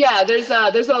 Yeah, it's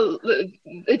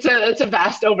a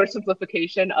vast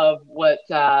oversimplification of what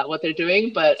they're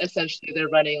doing, but essentially they're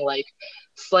running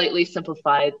slightly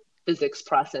simplified physics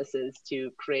processes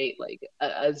to create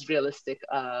as realistic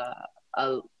a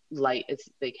light as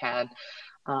they can.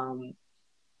 Um,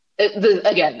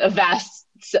 Again, a vast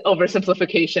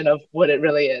oversimplification of what it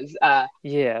really is.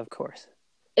 Yeah, of course.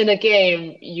 In a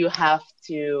game,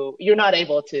 you're not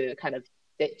able to kind of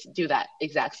do that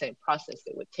exact same process.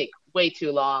 It would take way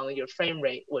too long. Your frame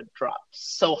rate would drop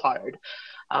so hard.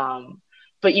 Um,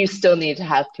 but you still need to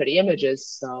have pretty images.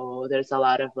 So there's a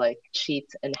lot of like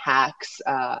cheats and hacks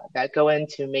that go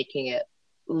into making it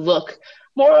look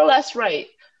more or less right.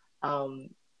 Um,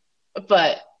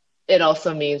 but it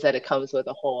also means that it comes with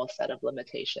a whole set of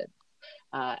limitations.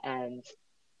 And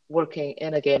working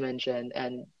in a game engine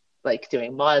and like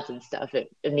doing mods and stuff, it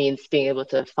means being able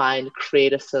to find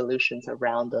creative solutions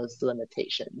around those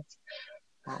limitations,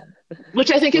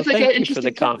 which I think Well, is like an thank you for the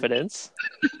interesting challenge. confidence.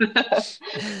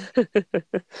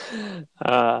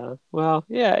 Well,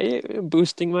 yeah, you're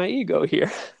boosting my ego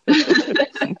here.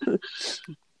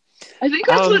 I think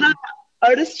that's what Um,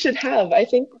 artists should have. I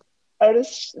think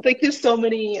artists like there's so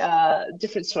many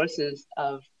different sources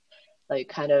of like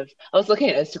kind of I was looking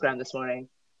at Instagram this morning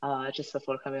just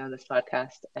before coming on this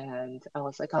podcast, and I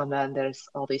was like, oh man, there's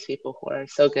all these people who are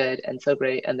so good and so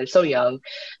great and they're so young,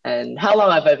 and how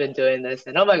long have I been doing this,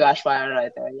 and oh my gosh, why aren't I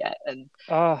there yet? And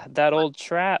that old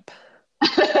trap.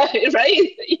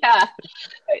 right, yeah,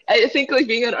 I think like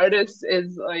being an artist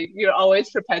is like you're always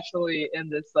perpetually in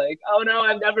this like, oh no,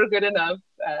 I'm never good enough,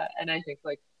 and I think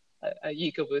like a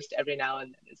ego boost every now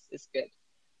and then is good.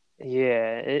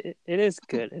 Yeah, it is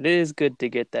good. It is good to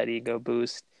get that ego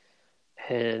boost.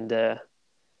 And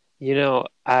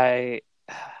I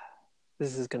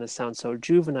this is going to sound so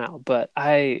juvenile, but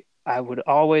I would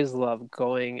always love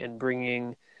going and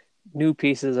bringing new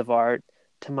pieces of art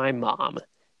to my mom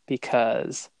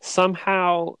because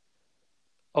somehow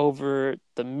over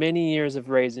the many years of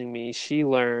raising me, she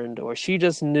learned or she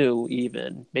just knew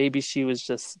even, maybe she was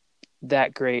just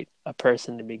that great a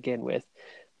person to begin with,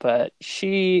 but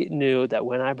she knew that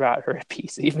when I brought her a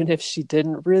piece, even if she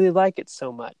didn't really like it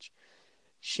so much,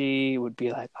 she would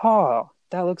be like, "Oh,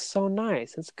 that looks so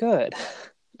nice. It's good."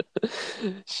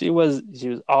 She was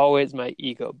always my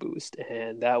ego boost,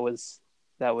 and that was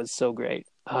so great.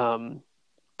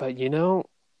 But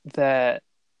that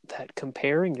that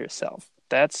comparing yourself,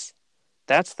 that's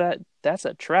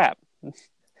a trap.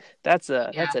 That's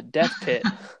Yeah. a death pit.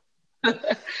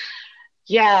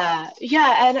 Yeah,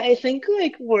 and I think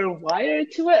like we're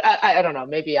wired to it. I don't know,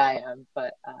 maybe I am,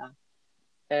 but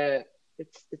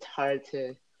it's hard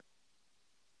to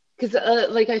because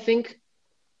like I think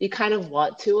you kind of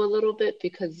want to a little bit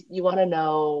because you want to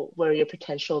know where your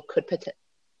potential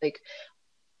like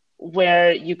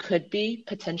where you could be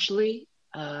potentially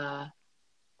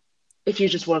if you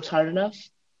just worked hard enough.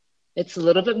 It's a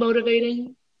little bit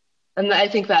motivating, and I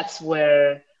think that's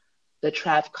where the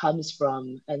trap comes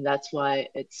from, and that's why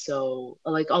it's so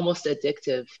like almost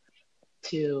addictive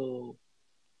to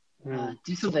Hmm.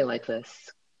 do something like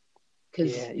this.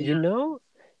 Because Yeah, yeah,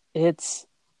 it's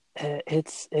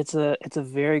it's a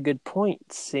very good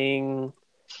point. Seeing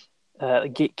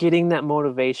getting that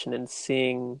motivation and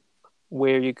seeing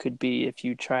where you could be if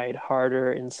you tried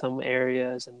harder in some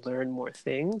areas and learned more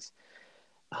things.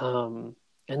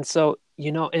 And so,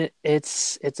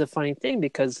 it's a funny thing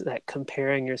because that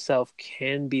comparing yourself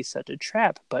can be such a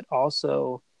trap, but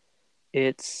also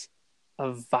it's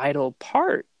a vital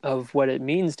part of what it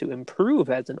means to improve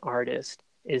as an artist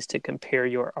is to compare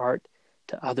your art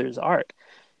to others' art.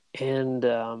 And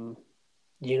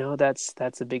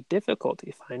that's a big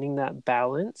difficulty, finding that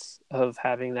balance of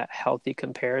having that healthy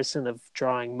comparison of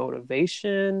drawing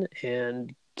motivation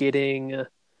and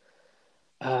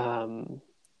um,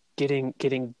 getting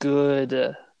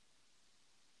good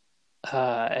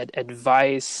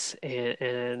advice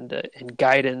and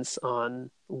guidance on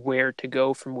where to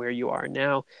go from where you are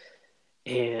now,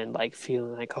 and like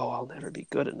feeling like, oh, I'll never be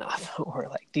good enough, or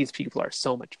like these people are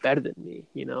so much better than me.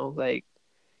 Like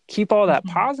keep all that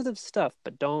mhm. positive stuff,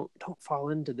 but don't fall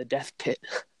into the death pit.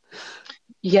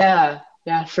 Yeah,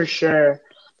 for sure.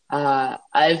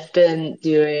 I've been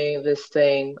doing this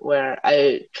thing where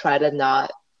I try to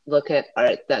not look at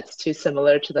art that's too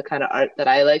similar to the kind of art that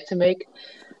I like to make.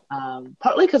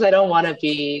 Partly because I don't want to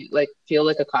be like feel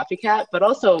like a copycat, but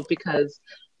also because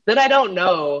then I don't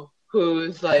know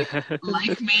who's like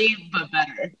me but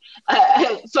better.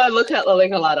 So I look at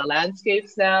like a lot of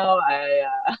landscapes now.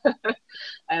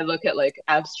 I look at like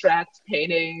abstract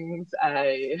paintings.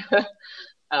 I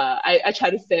try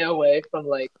to stay away from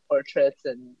like portraits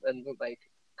and like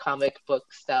comic book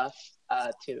stuff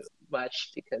too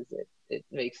much because it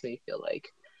makes me feel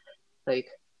like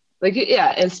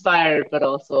yeah, inspired but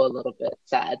also a little bit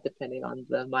sad depending on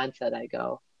the mindset I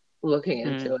go looking Hmm.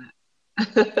 into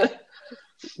it.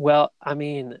 Well, I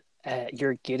mean,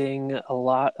 you're getting a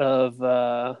lot of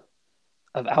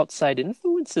outside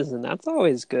influences, and that's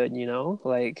always good, you know?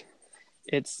 Like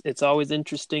it's always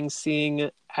interesting seeing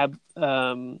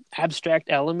abstract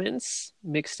elements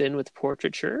mixed in with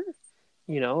portraiture,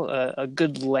 you know, a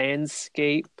good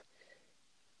landscape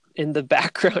in the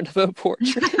background of a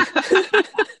portrait.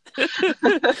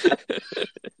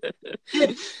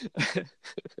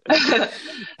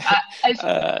 I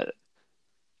uh,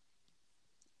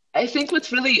 I think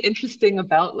what's really interesting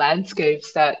about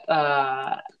landscapes that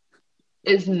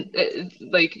isn't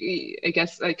like I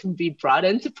guess I can be brought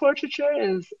into portraiture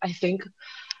is I think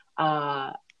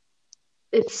uh,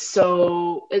 it's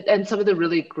so and some of the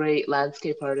really great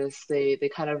landscape artists they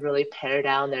kind of really pare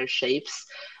down their shapes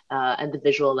and the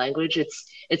visual language.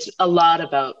 It's a lot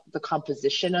about the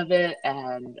composition of it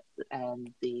and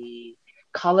the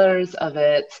colors of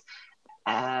it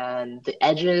and the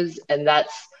edges, and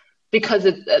that's because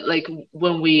it like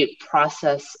when we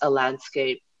process a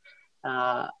landscape,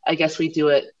 I guess we do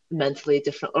it mentally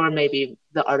different, or maybe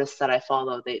the artists that I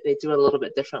follow, they do it a little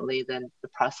bit differently than the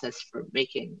process for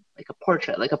making like a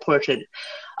portrait. Like a portrait,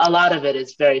 a lot of it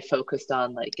is very focused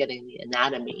on like getting the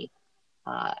anatomy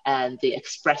and the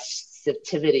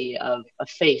expressivity of a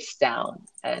face down.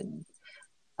 And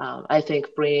I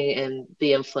think bringing in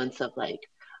the influence of like,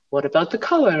 what about the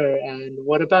color and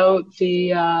what about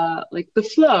the like the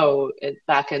flow and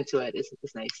back into it is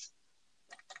nice.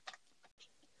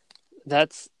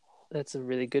 that's that's a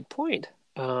really good point.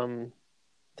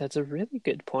 That's a really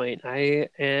good point. I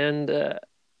and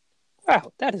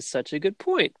Wow, that is such a good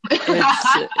point.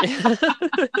 It's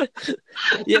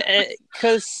yeah,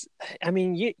 because I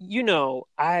mean, you know,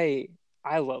 I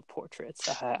love portraits.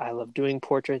 I love doing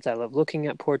portraits. I love looking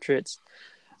at portraits.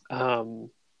 Um,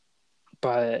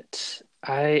 but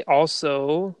I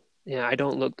also, yeah, I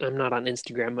don't look. I'm not on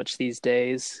Instagram much these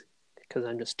days because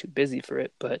I'm just too busy for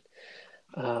it. But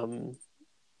um,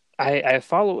 I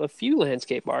follow a few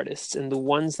landscape artists, and the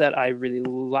ones that I really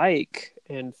like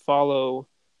and follow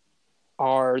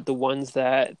are the ones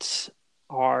that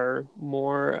are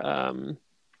more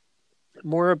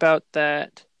about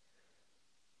that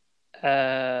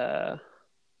uh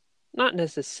not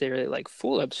necessarily like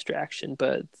full abstraction,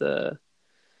 but the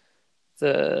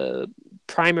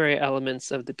primary elements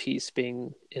of the piece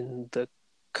being in the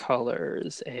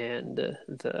colors and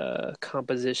the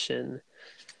composition,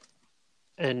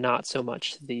 and not so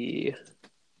much the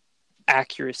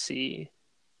accuracy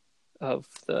of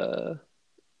the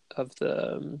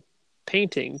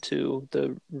painting to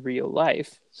the real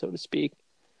life, so to speak.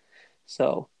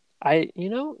 So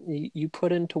you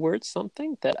put into words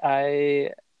something that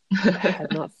I had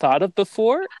not thought of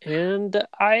before, and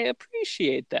I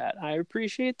appreciate that. I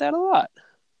appreciate that a lot.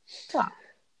 Ah,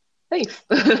 thanks.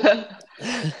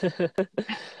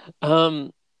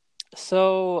 um,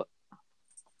 so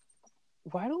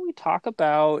why don't we talk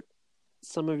about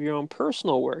some of your own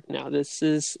personal work now? This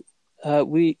is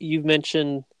you've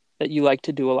mentioned that you like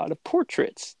to do a lot of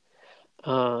portraits.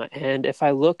 And if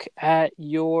I look at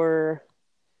your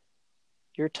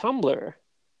Tumblr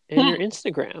and your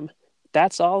Instagram,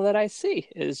 that's all that I see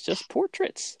is just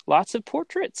portraits. Lots of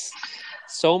portraits.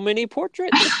 So many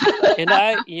portraits. And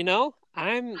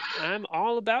I'm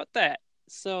all about that.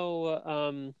 So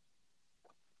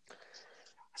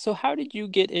how did you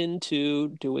get into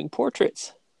doing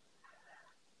portraits?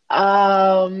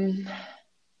 um,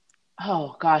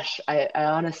 oh gosh, I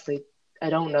honestly I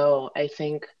don't know. I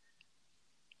think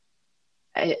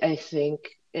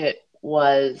it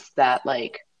was that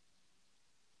like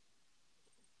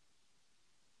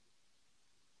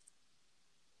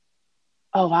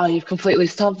oh wow, you've completely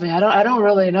stumped me. I don't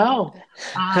really know.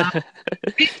 Uh,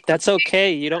 That's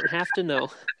okay. You don't have to know.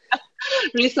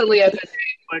 recently I've been doing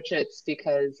portraits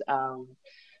because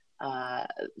uh,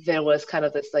 there was kind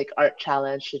of this like art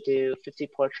challenge to do 50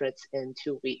 portraits in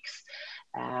 2 weeks.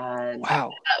 And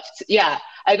Wow. yeah,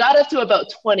 I got up to about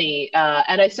 20,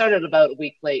 and I started about a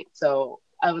week late. So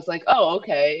I was like, oh,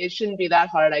 okay, it shouldn't be that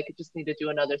hard. I could just need to do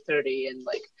another 30, and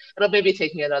like it'll maybe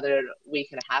take me another week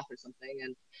and a half or something.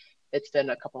 And it's been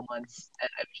a couple months, and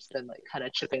I've just been like kind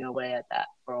of chipping away at that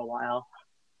for a while.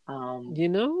 Um, You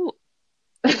know,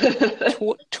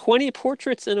 20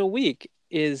 portraits in a week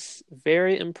is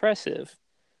very impressive.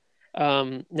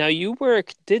 Now you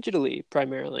work digitally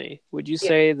primarily. Would you yeah.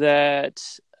 say that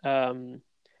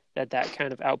that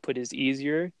kind of output is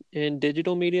easier in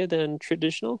digital media than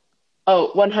traditional?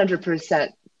 Oh, 100%.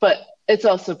 But it's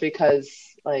also because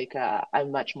like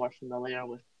I'm much more familiar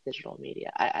with digital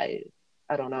media. I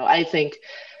don't know. I think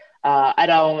I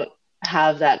don't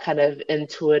have that kind of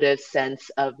intuitive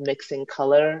sense of mixing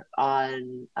color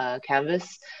on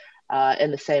canvas.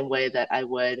 in the same way that I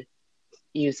would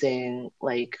using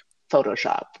like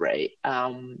Photoshop, right?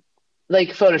 Like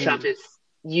Photoshop Mm. is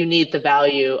you need the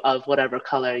value of whatever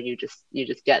color you just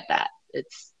get that.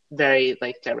 It's very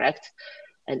like direct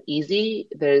and easy.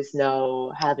 There's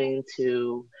no having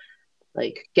to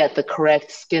like get the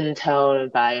correct skin tone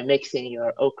by mixing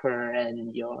your ochre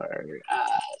and your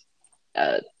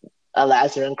uh,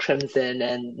 alizarin crimson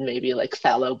and maybe like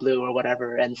phthalo blue or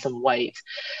whatever and some white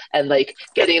and like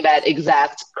getting that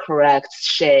exact correct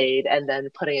shade and then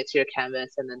putting it to your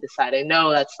canvas and then deciding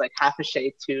no that's like half a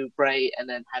shade too bright and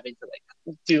then having to like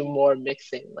do more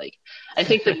mixing. Like I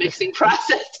think the mixing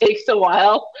process takes a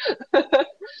while.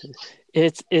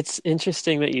 It's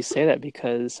interesting that you say that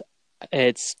because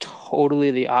it's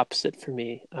totally the opposite for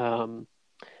me.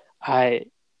 I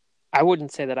I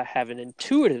wouldn't say that I have an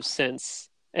intuitive sense,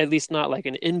 at least not like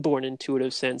an inborn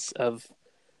intuitive sense of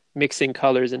mixing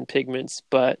colors and pigments,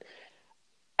 but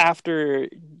after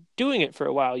doing it for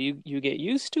a while, you get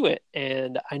used to it,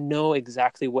 and I know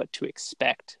exactly what to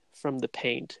expect from the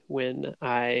paint when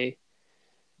I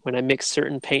mix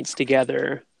certain paints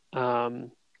together.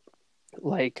 Um,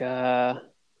 like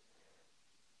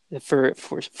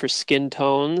for skin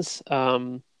tones,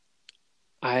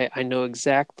 I know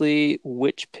exactly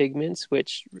which pigments,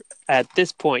 which at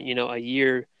this point, a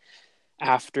year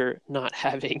after not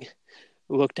having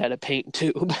looked at a paint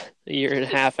tube, a year and a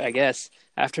half, I guess,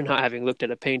 after not having looked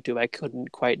at a paint tube, I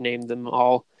couldn't quite name them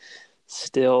all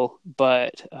still,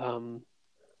 but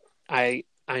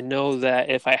I know that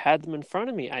if I had them in front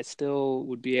of me, I still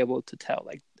would be able to tell,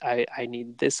 like, I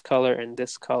need this color and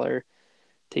this color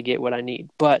to get what I need.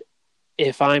 But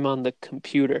if I'm on the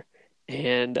computer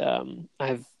and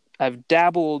I've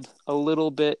dabbled a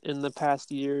little bit in the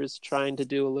past years trying to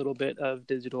do a little bit of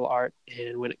digital art,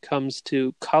 and when it comes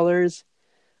to colors,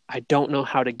 I don't know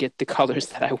how to get the colors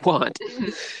that I want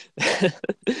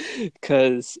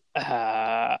because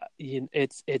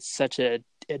it's such a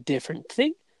different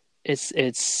thing.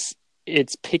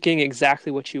 It's picking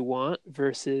exactly what you want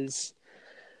versus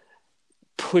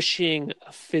pushing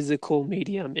a physical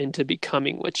medium into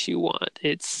becoming what you want.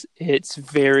 It's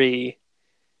very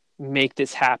make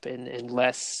this happen and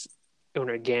less an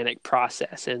organic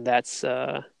process, and that's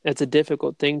a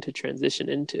difficult thing to transition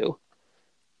into.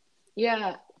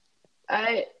 Yeah,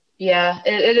 I yeah,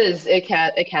 it is. It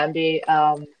can be.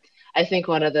 I think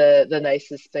one of the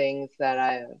nicest things that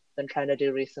I've been trying to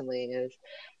do recently is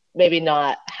maybe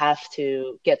not have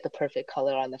to get the perfect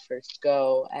color on the first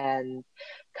go and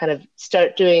kind of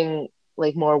start doing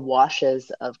like more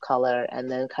washes of color and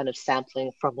then kind of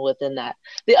sampling from within that.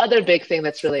 The other big thing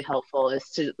that's really helpful is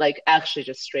to like actually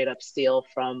just straight up steal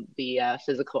from the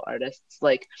physical artists.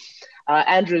 Like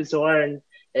Andrew Zorn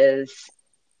is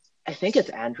I think it's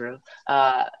Andrew.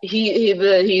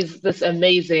 He's this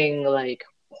amazing like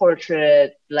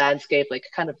portrait, landscape, like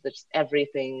kind of just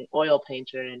everything oil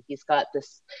painter, and he's got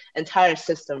this entire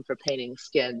system for painting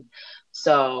skin.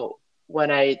 So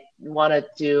when I want to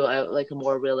do like a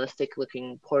more realistic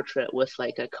looking portrait with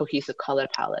like a cohesive color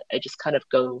palette, I just kind of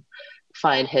go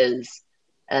find his,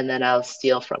 and then I'll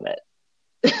steal from it.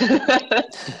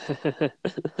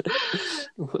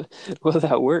 Well,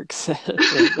 that works.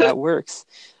 That works.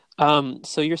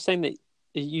 So you're saying that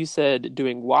you said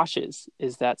doing washes.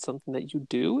 Is that something that you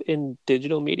do in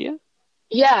digital media?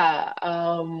 Yeah,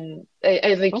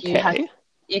 I think Okay.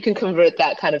 you can convert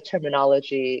that kind of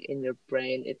terminology in your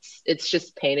brain. It's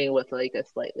just painting with like a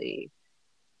slightly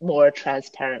more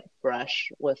transparent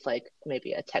brush with like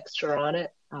maybe a texture on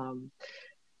it.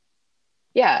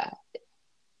 Yeah,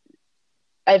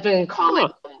 I've been calling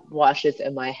Huh. them washes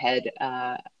in my head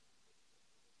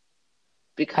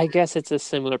because I guess it's a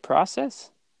similar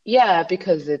process. yeah,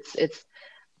 because it's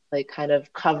like kind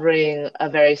of covering a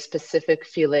very specific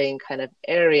feeling kind of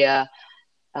area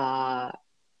uh,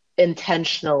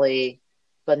 intentionally,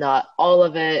 but not all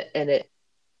of it, and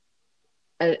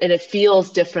it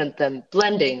feels different than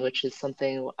blending, which is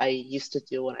something I used to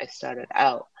do when I started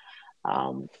out.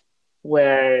 Um,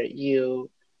 where you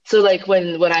so like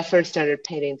when I first started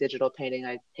painting digital painting,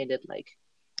 I painted like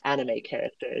anime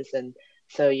characters, and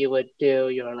so you would do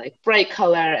your like bright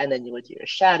color, and then you would do your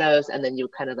shadows, and then you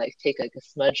kind of like take like a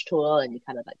smudge tool and you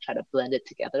kind of like try to blend it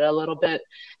together a little bit,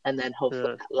 and then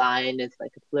hopefully Uh, that line is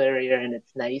like blurrier and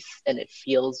it's nice and it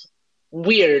feels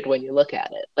weird when you look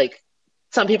at it. Like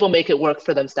some people make it work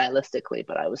for them stylistically,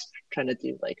 but I was trying to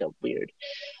do like a weird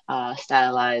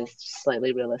stylized,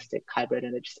 slightly realistic hybrid,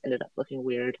 and it just ended up looking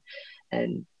weird.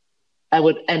 And I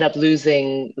would end up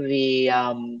losing the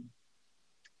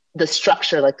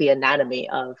structure, like the anatomy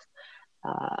of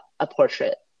a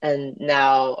portrait. And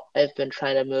now I've been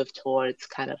trying to move towards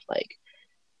kind of like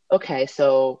okay,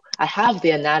 so I have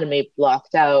the anatomy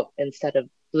blocked out instead of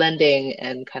blending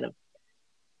and kind of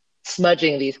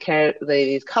smudging these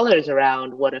colors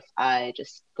around. What if I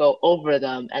just go over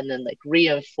them and then like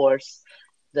reinforce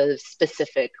the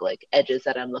specific like edges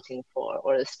that I'm looking for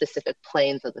or the specific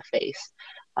planes of the face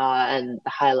and the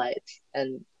highlights.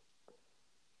 And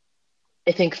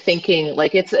I think thinking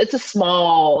like it's a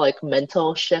small like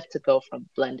mental shift to go from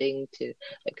blending to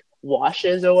like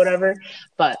washes or whatever,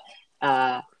 but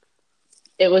uh,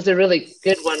 it was a really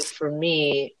good one for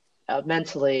me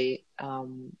mentally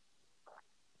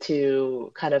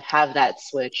to kind of have that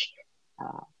switch.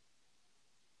 Uh,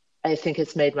 I think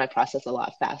it's made my process a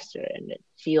lot faster and it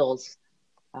feels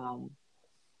um,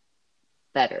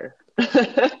 better.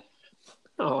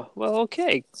 Oh, well,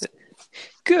 okay.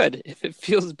 Good. If it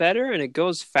feels better and it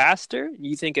goes faster,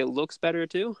 you think it looks better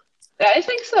too? I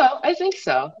think so. I think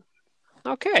so.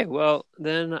 Okay, well,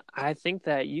 then I think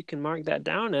that you can mark that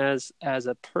down as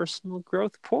a personal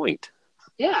growth point.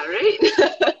 Yeah, right?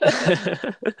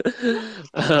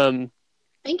 um,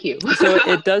 Thank you. so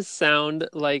it does sound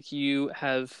like you're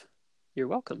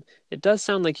welcome. It does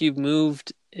sound like you've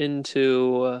moved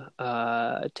into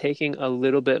taking a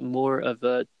little bit more of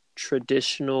a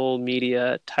traditional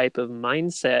media type of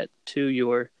mindset to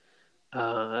your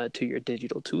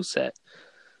digital tool set.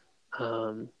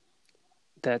 Um,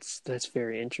 that's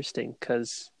very interesting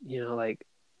because, like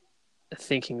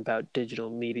thinking about digital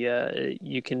media,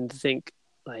 you can think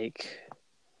like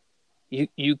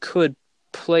you could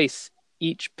place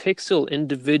each pixel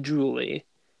individually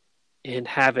and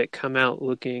have it come out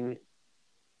looking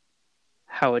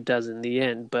how it does in the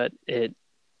end, but it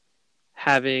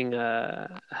having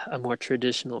a more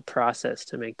traditional process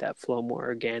to make that flow more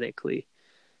organically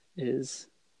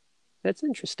that's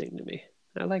interesting to me.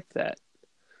 I like that.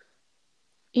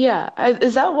 Yeah,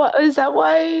 is that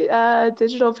why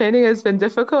digital painting has been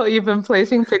difficult, even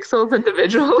placing pixels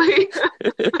individually?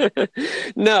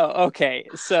 No, okay.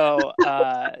 So,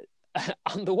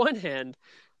 on the one hand,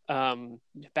 um,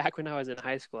 back when I was in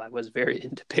high school, I was very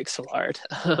into pixel art.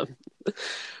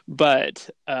 But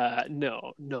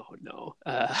no, no, no.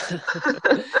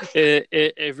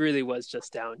 It really was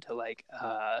just down to like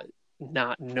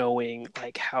not knowing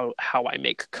like how I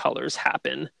make colors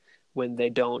happen when they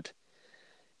don't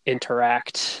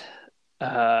interact,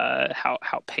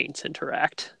 how paints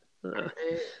interact.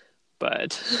 But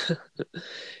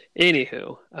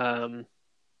anywho,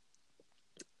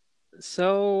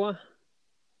 so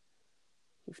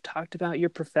we've talked about your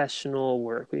professional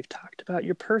work. We've talked about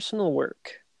your personal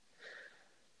work.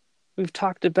 We've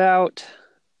talked about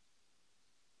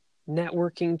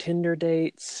networking, Tinder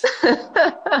dates.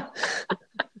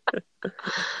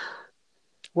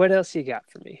 What else you got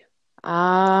for me?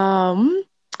 Um,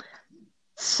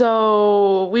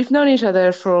 so we've known each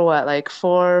other for what, like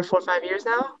 5 years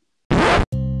now?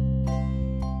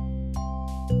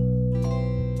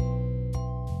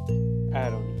 I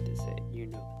don't need to say it. You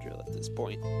know the drill at this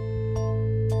point.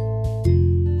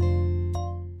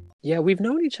 Yeah, we've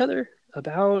known each other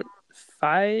about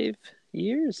 5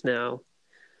 years now.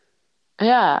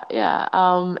 Yeah, yeah.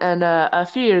 And a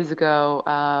few years ago,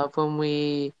 when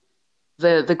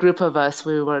the group of us,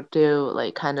 we would do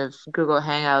like kind of Google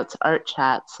Hangouts art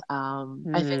chats.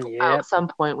 I think at Yep. some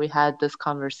point we had this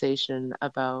conversation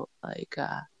about like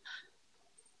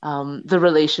the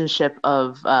relationship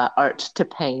of art to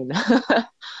pain.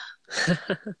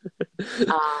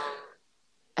 Um,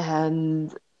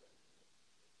 and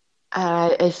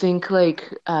I think like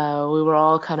we were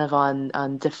all kind of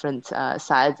on different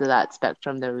sides of that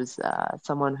spectrum. There was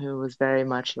someone who was very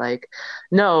much like,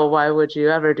 no, why would you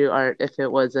ever do art if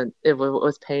it was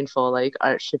painful? Like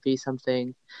art should be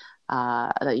something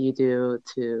that you do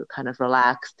to kind of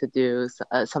relax, to do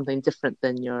something different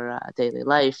than your daily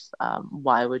life.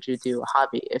 Why would you do a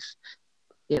hobby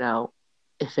you know,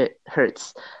 if it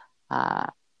hurts? Uh,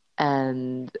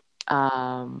 and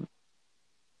um,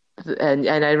 and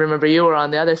I remember you were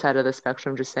on the other side of the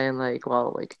spectrum, just saying like,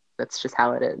 well, like that's just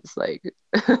how it is. Like,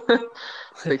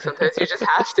 like sometimes you just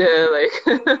have to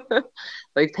like,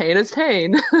 like pain is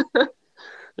pain.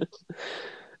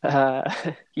 Uh,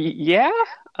 yeah.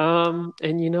 And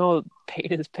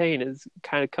pain is pain has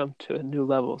kind of come to a new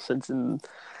level since in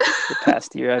the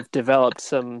past year I've developed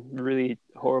some really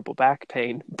horrible back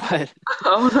pain, but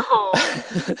Oh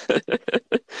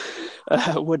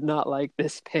would not like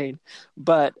this pain.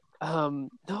 But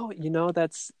no,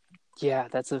 that's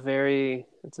a very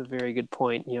good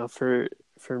point.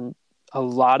 For a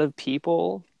lot of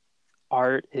people,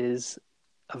 art is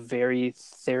a very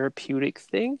therapeutic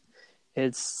thing.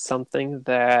 It's something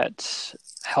that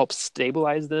helps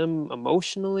stabilize them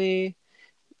emotionally.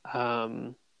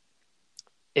 Um,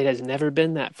 it has never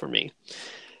been that for me.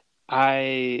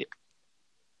 I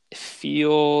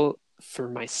feel for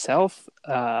myself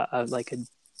like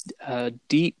a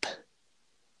deep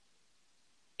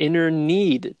inner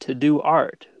need to do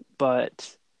art,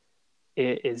 but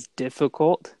it is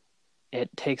difficult. It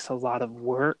takes a lot of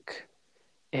work,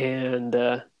 and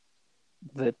the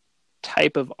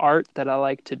type of art that I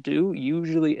like to do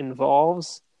usually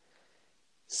involves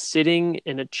sitting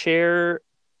in a chair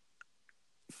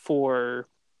for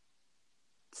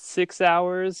 6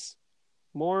 hours,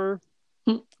 more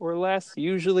or less,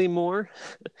 usually more,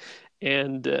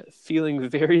 and feeling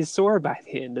very sore by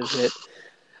the end of it.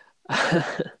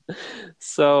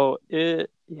 So it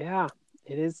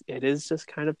is just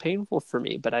kind of painful for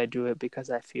me, but I do it because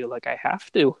I feel like I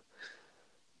have to.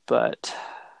 But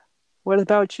what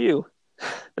about you?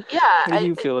 Yeah, How do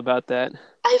you feel about that?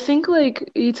 I think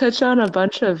like you touch on a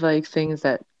bunch of like things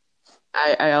that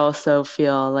I also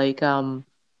feel like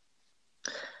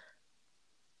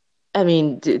I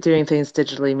mean, doing things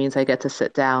digitally means I get to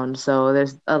sit down, so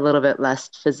there's a little bit less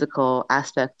physical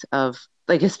aspect of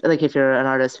like if you're an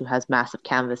artist who has massive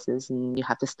canvases and you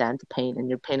have to stand to paint and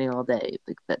you're painting all day,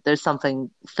 like that, there's something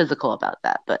physical about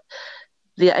that. But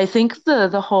I think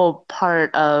the whole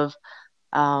part of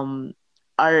um,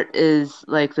 art is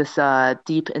like this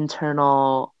deep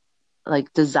internal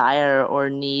like desire or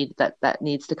need that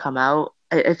needs to come out.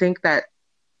 I think that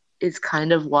is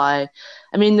kind of why,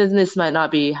 I mean, this might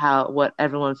not be how what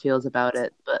everyone feels about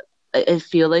it, but I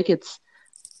feel like it's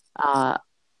uh,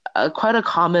 quite a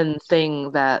common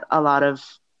thing that a lot of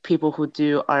people who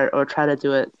do art or try to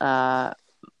do it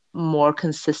more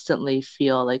consistently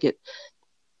feel like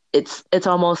it's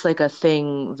almost like a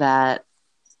thing that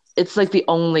it's like the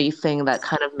only thing that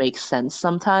kind of makes sense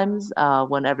sometimes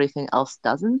when everything else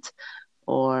doesn't,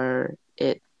 or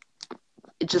it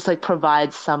just like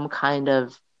provides some kind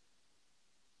of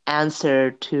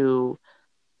answer to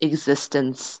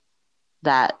existence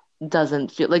that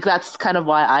doesn't feel like that's kind of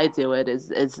why I do it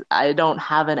is I don't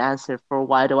have an answer for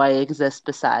why do I exist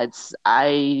besides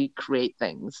I create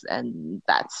things and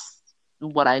that's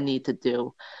what I need to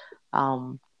do.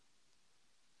 Um,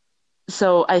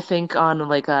 so I think on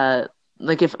like a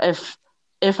like if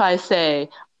I say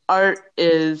art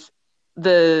is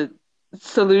the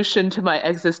solution to my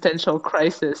existential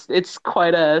crisis, it's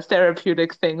quite a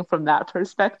therapeutic thing from that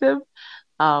perspective.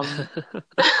 Um,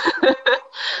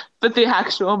 but the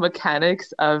actual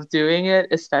mechanics of doing it,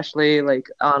 especially like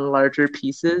on larger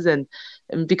pieces, and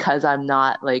because I'm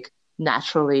not like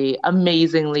naturally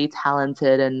amazingly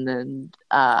talented and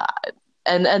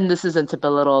this isn't to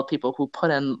belittle people who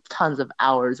put in tons of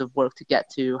hours of work to get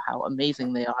to how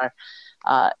amazing they are.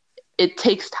 Uh, it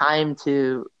takes time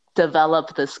to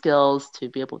develop the skills to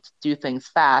be able to do things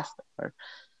fast or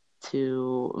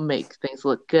to make things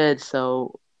look good.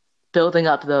 So building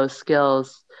up those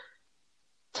skills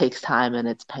takes time and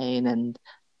it's pain and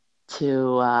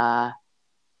to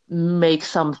make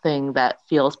something that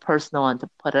feels personal and to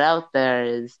put it out there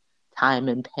is time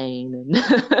and pain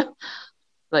and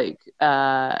like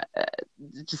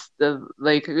just the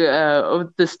like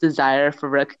this desire for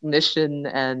recognition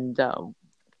and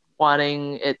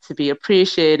wanting it to be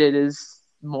appreciated is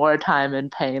more time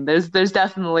and pain. There's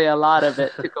definitely a lot of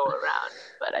it to go around,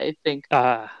 but I think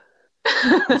uh,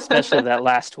 Especially that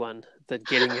last one, the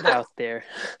getting it out there.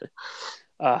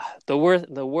 The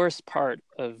worst part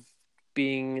of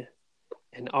being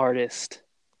an artist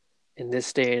in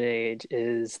this day and age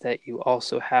is that you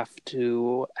also have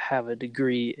to have a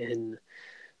degree in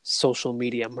social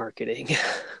media marketing.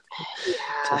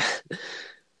 yeah. to,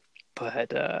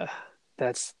 but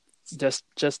that's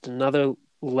just another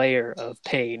layer of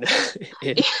pain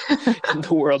in in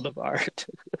the world of art.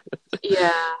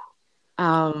 Yeah.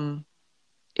 Um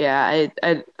Yeah,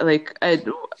 I like I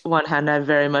one hand I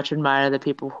very much admire the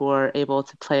people who are able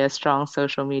to play a strong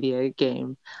social media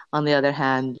game. On the other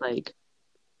hand, like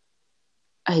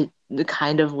I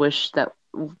kind of wish that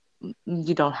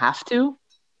you don't have to.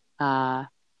 Uh,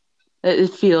 it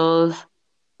feels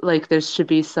like there should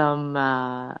be some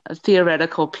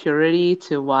theoretical purity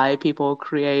to why people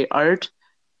create art.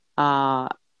 Uh,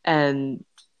 and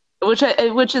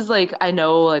which is like I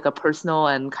know like a personal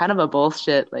and kind of a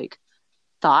bullshit like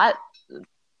thought,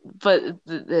 but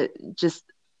just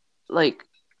like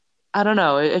I don't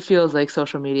know. It feels like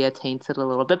social media taints it a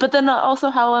little bit. But then also,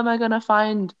 how am I gonna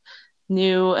find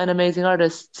new and amazing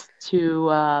artists to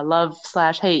love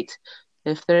slash hate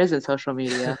if there isn't social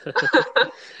media?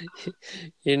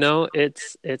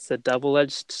 It's a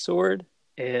double-edged sword,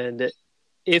 and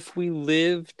if we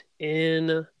lived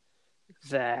in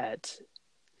that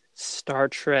Star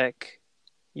Trek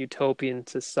utopian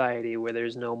society where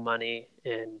there's no money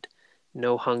and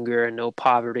no hunger and no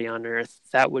poverty on Earth.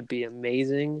 That would be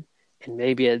amazing. And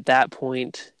maybe at that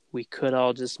point, we could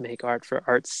all just make art for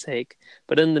art's sake.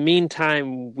 But in the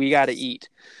meantime, we got to eat.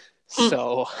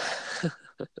 So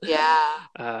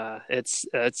Yeah. it's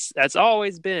that's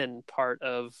always been part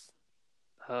of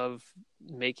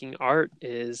making art,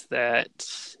 is that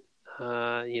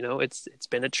it's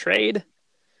been a trade.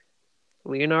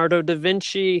 Leonardo da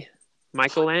Vinci,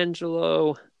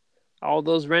 Michelangelo, all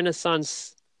those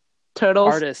Renaissance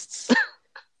Turtles. artists.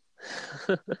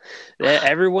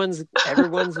 everyone's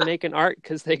making art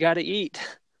because they got to eat.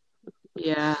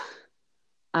 Yeah.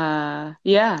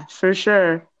 Yeah, for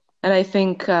sure. And I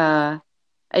think, I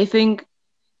think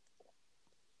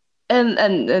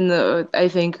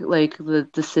like the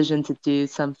decision to do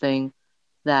something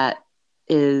that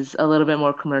is a little bit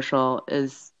more commercial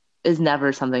is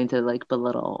never something to like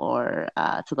belittle or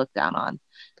to look down on.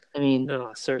 I mean,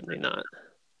 No, certainly not.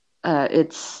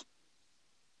 it's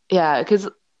yeah, because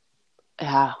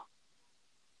yeah,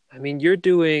 I mean,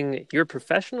 your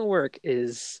professional work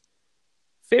is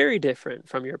very different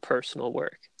from your personal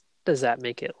work. Does that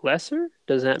make it lesser?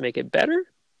 Does that make it better?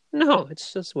 No,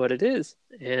 it's just what it is.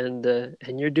 And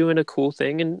you're doing a cool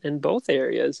thing in both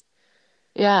areas.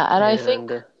 yeah, and I think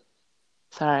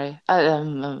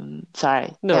And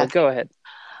sorry, no, yeah, go ahead.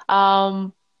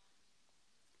 um,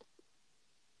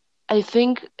 I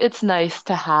think it's nice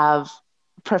to have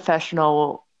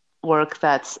professional work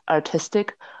that's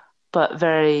artistic, but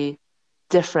very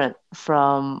different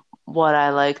from what I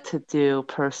like to do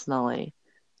personally.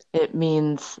 It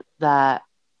means that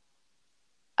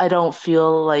I don't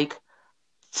feel like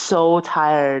so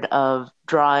tired of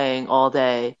drawing all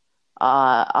day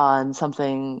on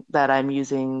something that I'm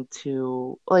using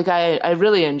to like I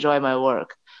really enjoy my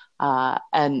work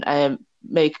and I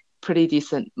make pretty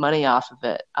decent money off of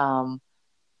it.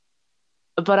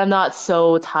 But I'm not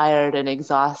so tired and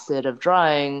exhausted of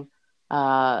drawing.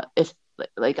 If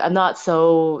like I'm not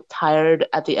so tired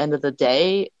at the end of the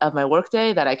day of my work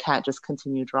day that I can't just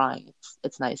continue drawing.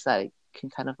 It's nice that I can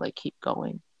kind of like keep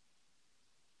going.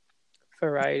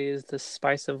 Variety is the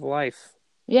spice of life.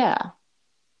 Yeah.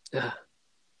 Ugh,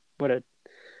 what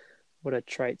a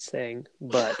trite saying,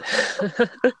 but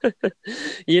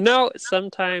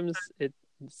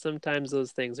sometimes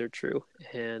those things are true,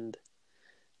 and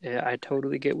yeah, I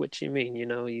totally get what you mean.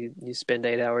 You spend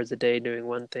 8 hours a day doing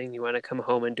one thing, you want to come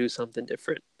home and do something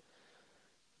different.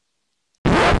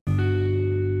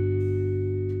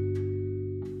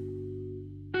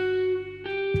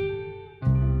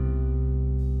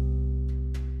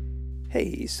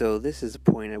 Hey, so this is a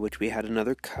point at which we had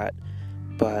another cut,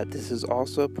 but this is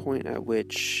also a point at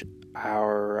which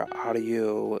our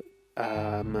audio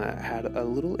had a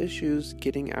little issues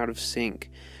getting out of sync.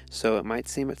 So it might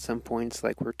seem at some points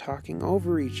like we're talking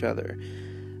over each other.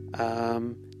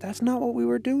 That's not what we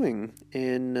were doing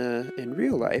in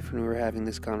real life when we were having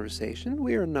this conversation.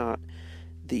 We are not,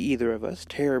 either of us,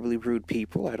 terribly rude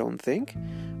people, I don't think.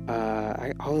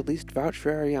 I'll at least vouch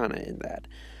for Ariana in that.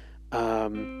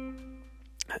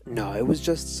 No, it was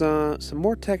just some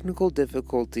more technical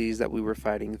difficulties that we were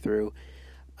fighting through,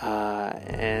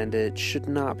 and it should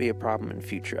not be a problem in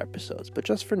future episodes. But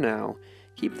just for now,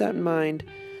 keep that in mind,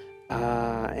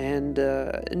 and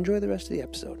enjoy the rest of the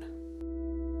episode.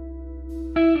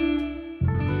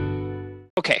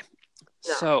 Okay,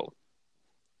 Yeah. so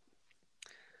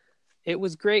it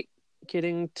was great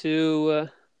getting to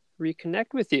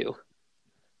reconnect with you.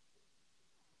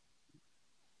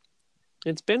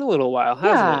 It's been a little while,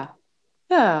 hasn't it?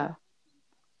 Yeah.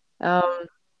 Um,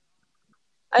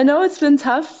 I know it's been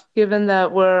tough given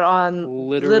that we're on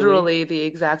Literally. literally the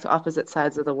exact opposite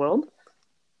sides of the world.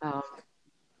 Um,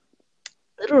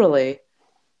 literally.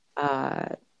 Uh,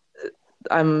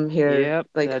 I'm here Yep,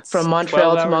 like from that's 12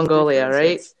 Montreal to hours Mongolia, difference.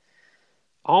 right? That's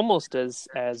almost as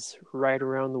right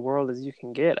around the world as you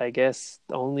can get. I guess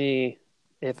only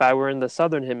if I were in the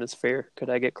southern hemisphere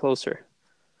could I get closer.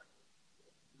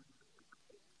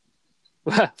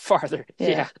 Farther,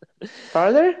 yeah.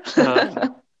 Farther?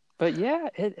 But yeah,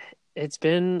 it's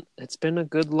been a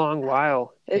good long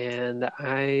while, and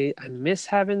I miss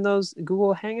having those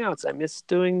Google Hangouts. I miss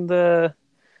doing the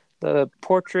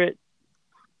portrait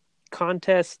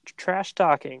contest trash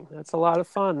talking. That's a lot of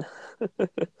fun.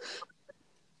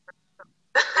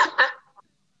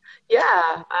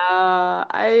 Yeah,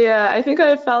 I think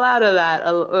I fell out of that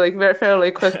like very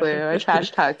fairly quickly. My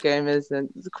trash talk game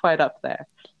isn't quite up there.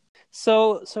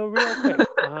 So real quick,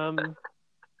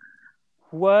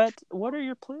 what are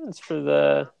your plans for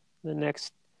the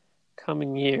next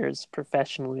coming years,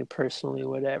 professionally, personally,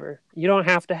 whatever? You don't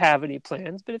have to have any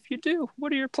plans, but if you do,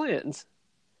 what are your plans?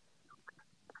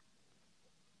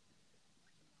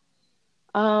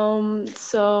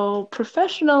 So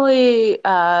professionally,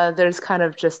 there's kind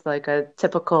of just like a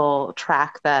typical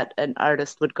track that an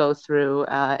artist would go through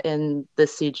in the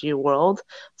CG world,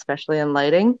 especially in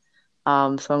lighting. So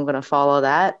I'm going to follow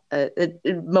that. It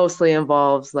mostly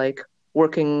involves like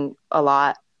working a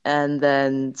lot and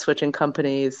then switching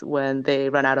companies when they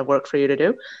run out of work for you to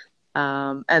do,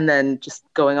 and then just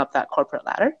going up that corporate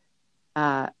ladder.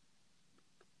 Uh,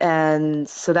 and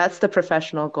so that's the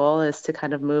professional goal is to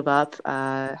kind of move up,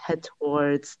 head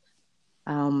towards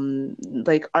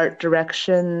like art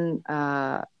direction,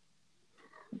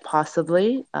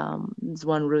 possibly is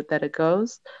one route that it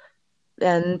goes.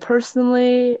 And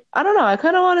personally, I don't know. I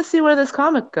kind of want to see where this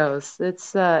comic goes.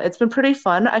 It's been pretty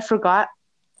fun. I forgot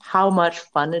how much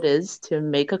fun it is to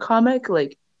make a comic.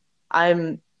 Like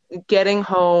I'm getting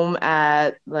home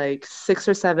at like 6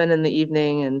 or 7 in the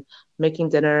evening and making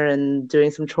dinner and doing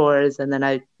some chores, and then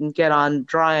I get on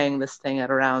drawing this thing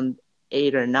at around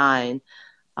 8 or 9.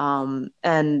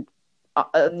 And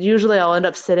usually I'll end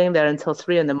up sitting there until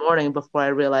 3 in the morning before I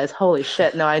realize, holy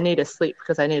shit, no, I need to sleep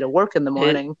because I need to work in the It,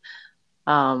 morning.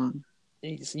 Um,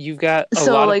 you've got a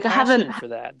so lot of like I haven't, passion for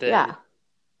that, then. yeah,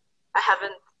 I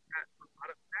haven't,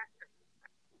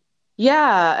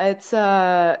 yeah,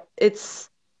 it's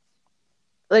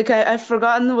like I've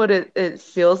forgotten what it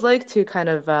feels like to kind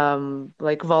of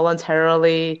like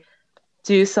voluntarily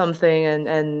do something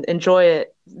and enjoy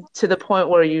it to the point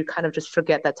where you kind of just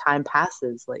forget that time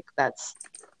passes. Like that's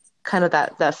kind of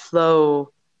that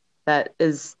flow that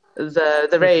is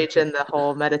the rage and the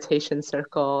whole meditation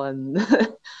circle and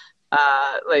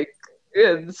like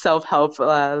self-help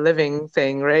living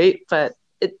thing, right? But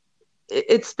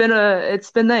it's been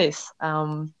nice.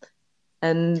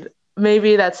 And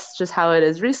maybe that's just how it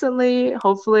is recently.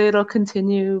 Hopefully it'll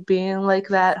continue being like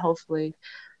that. Hopefully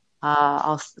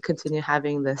I'll continue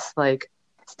having this like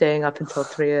staying up until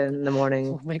 3 in the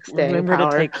morning staying Remember to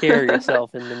power. take care of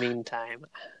yourself in the meantime.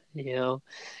 You know,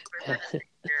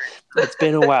 it's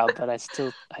been a while, but I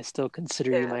still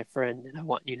consider you Yeah, my friend, and I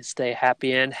want you to stay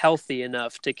happy and healthy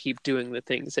enough to keep doing the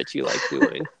things that you like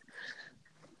doing.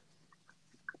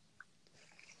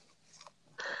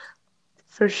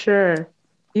 for sure.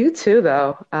 You too,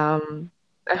 though.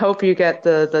 I hope you get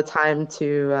the time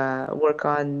to work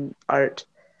on art,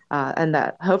 and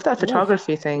that I hope that Ooh,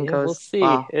 photography thing yeah, we'll goes see.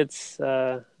 well. It's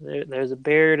there's a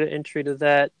barrier to entry to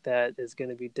that is going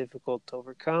to be difficult to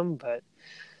overcome, but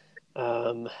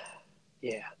um,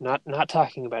 yeah, not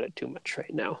talking about it too much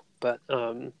right now. But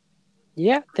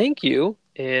yeah, thank you.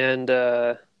 And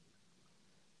all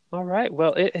right,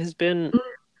 well, it has been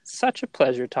such a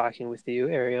pleasure talking with you,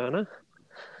 Ariana.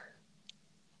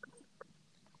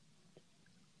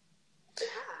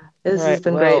 All This has right,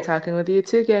 been great well, talking with you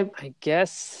too, Gabe. I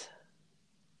guess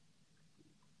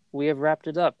we have wrapped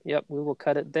it up. Yep, we will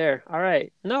cut it there. All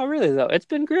right. No, really though, it's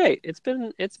been great. It's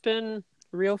been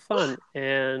real fun,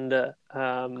 and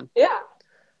Yeah.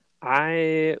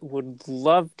 I would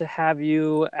love to have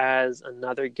you as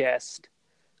another guest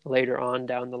later on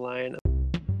down the line.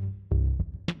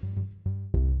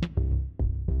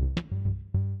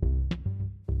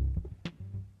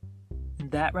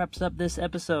 That wraps up this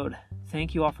episode.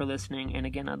 Thank you all for listening, and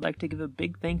again, I'd like to give a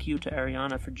big thank you to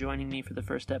Ariana for joining me for the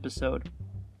first episode.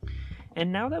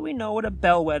 And now that we know what a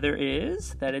bellwether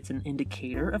is, that it's an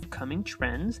indicator of coming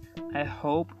trends, I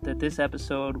hope that this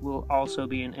episode will also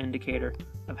be an indicator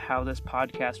of how this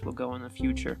podcast will go in the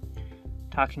future.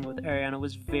 Talking with Ariana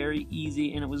was very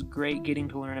easy, and it was great getting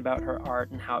to learn about her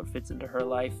art and how it fits into her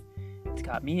life. It's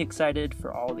got me excited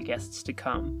for all the guests to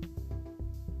come.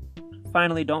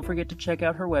 Finally, don't forget to check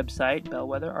out her website,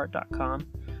 bellwetherart.com,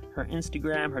 her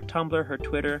Instagram, her Tumblr, her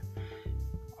Twitter.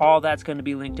 All that's going to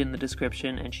be linked in the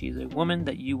description, and she's a woman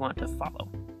that you want to follow.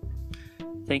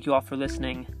 Thank you all for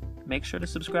listening. Make sure to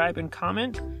subscribe and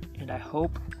comment, and I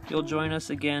hope you'll join us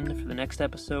again for the next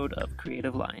episode of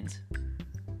Creative Lines.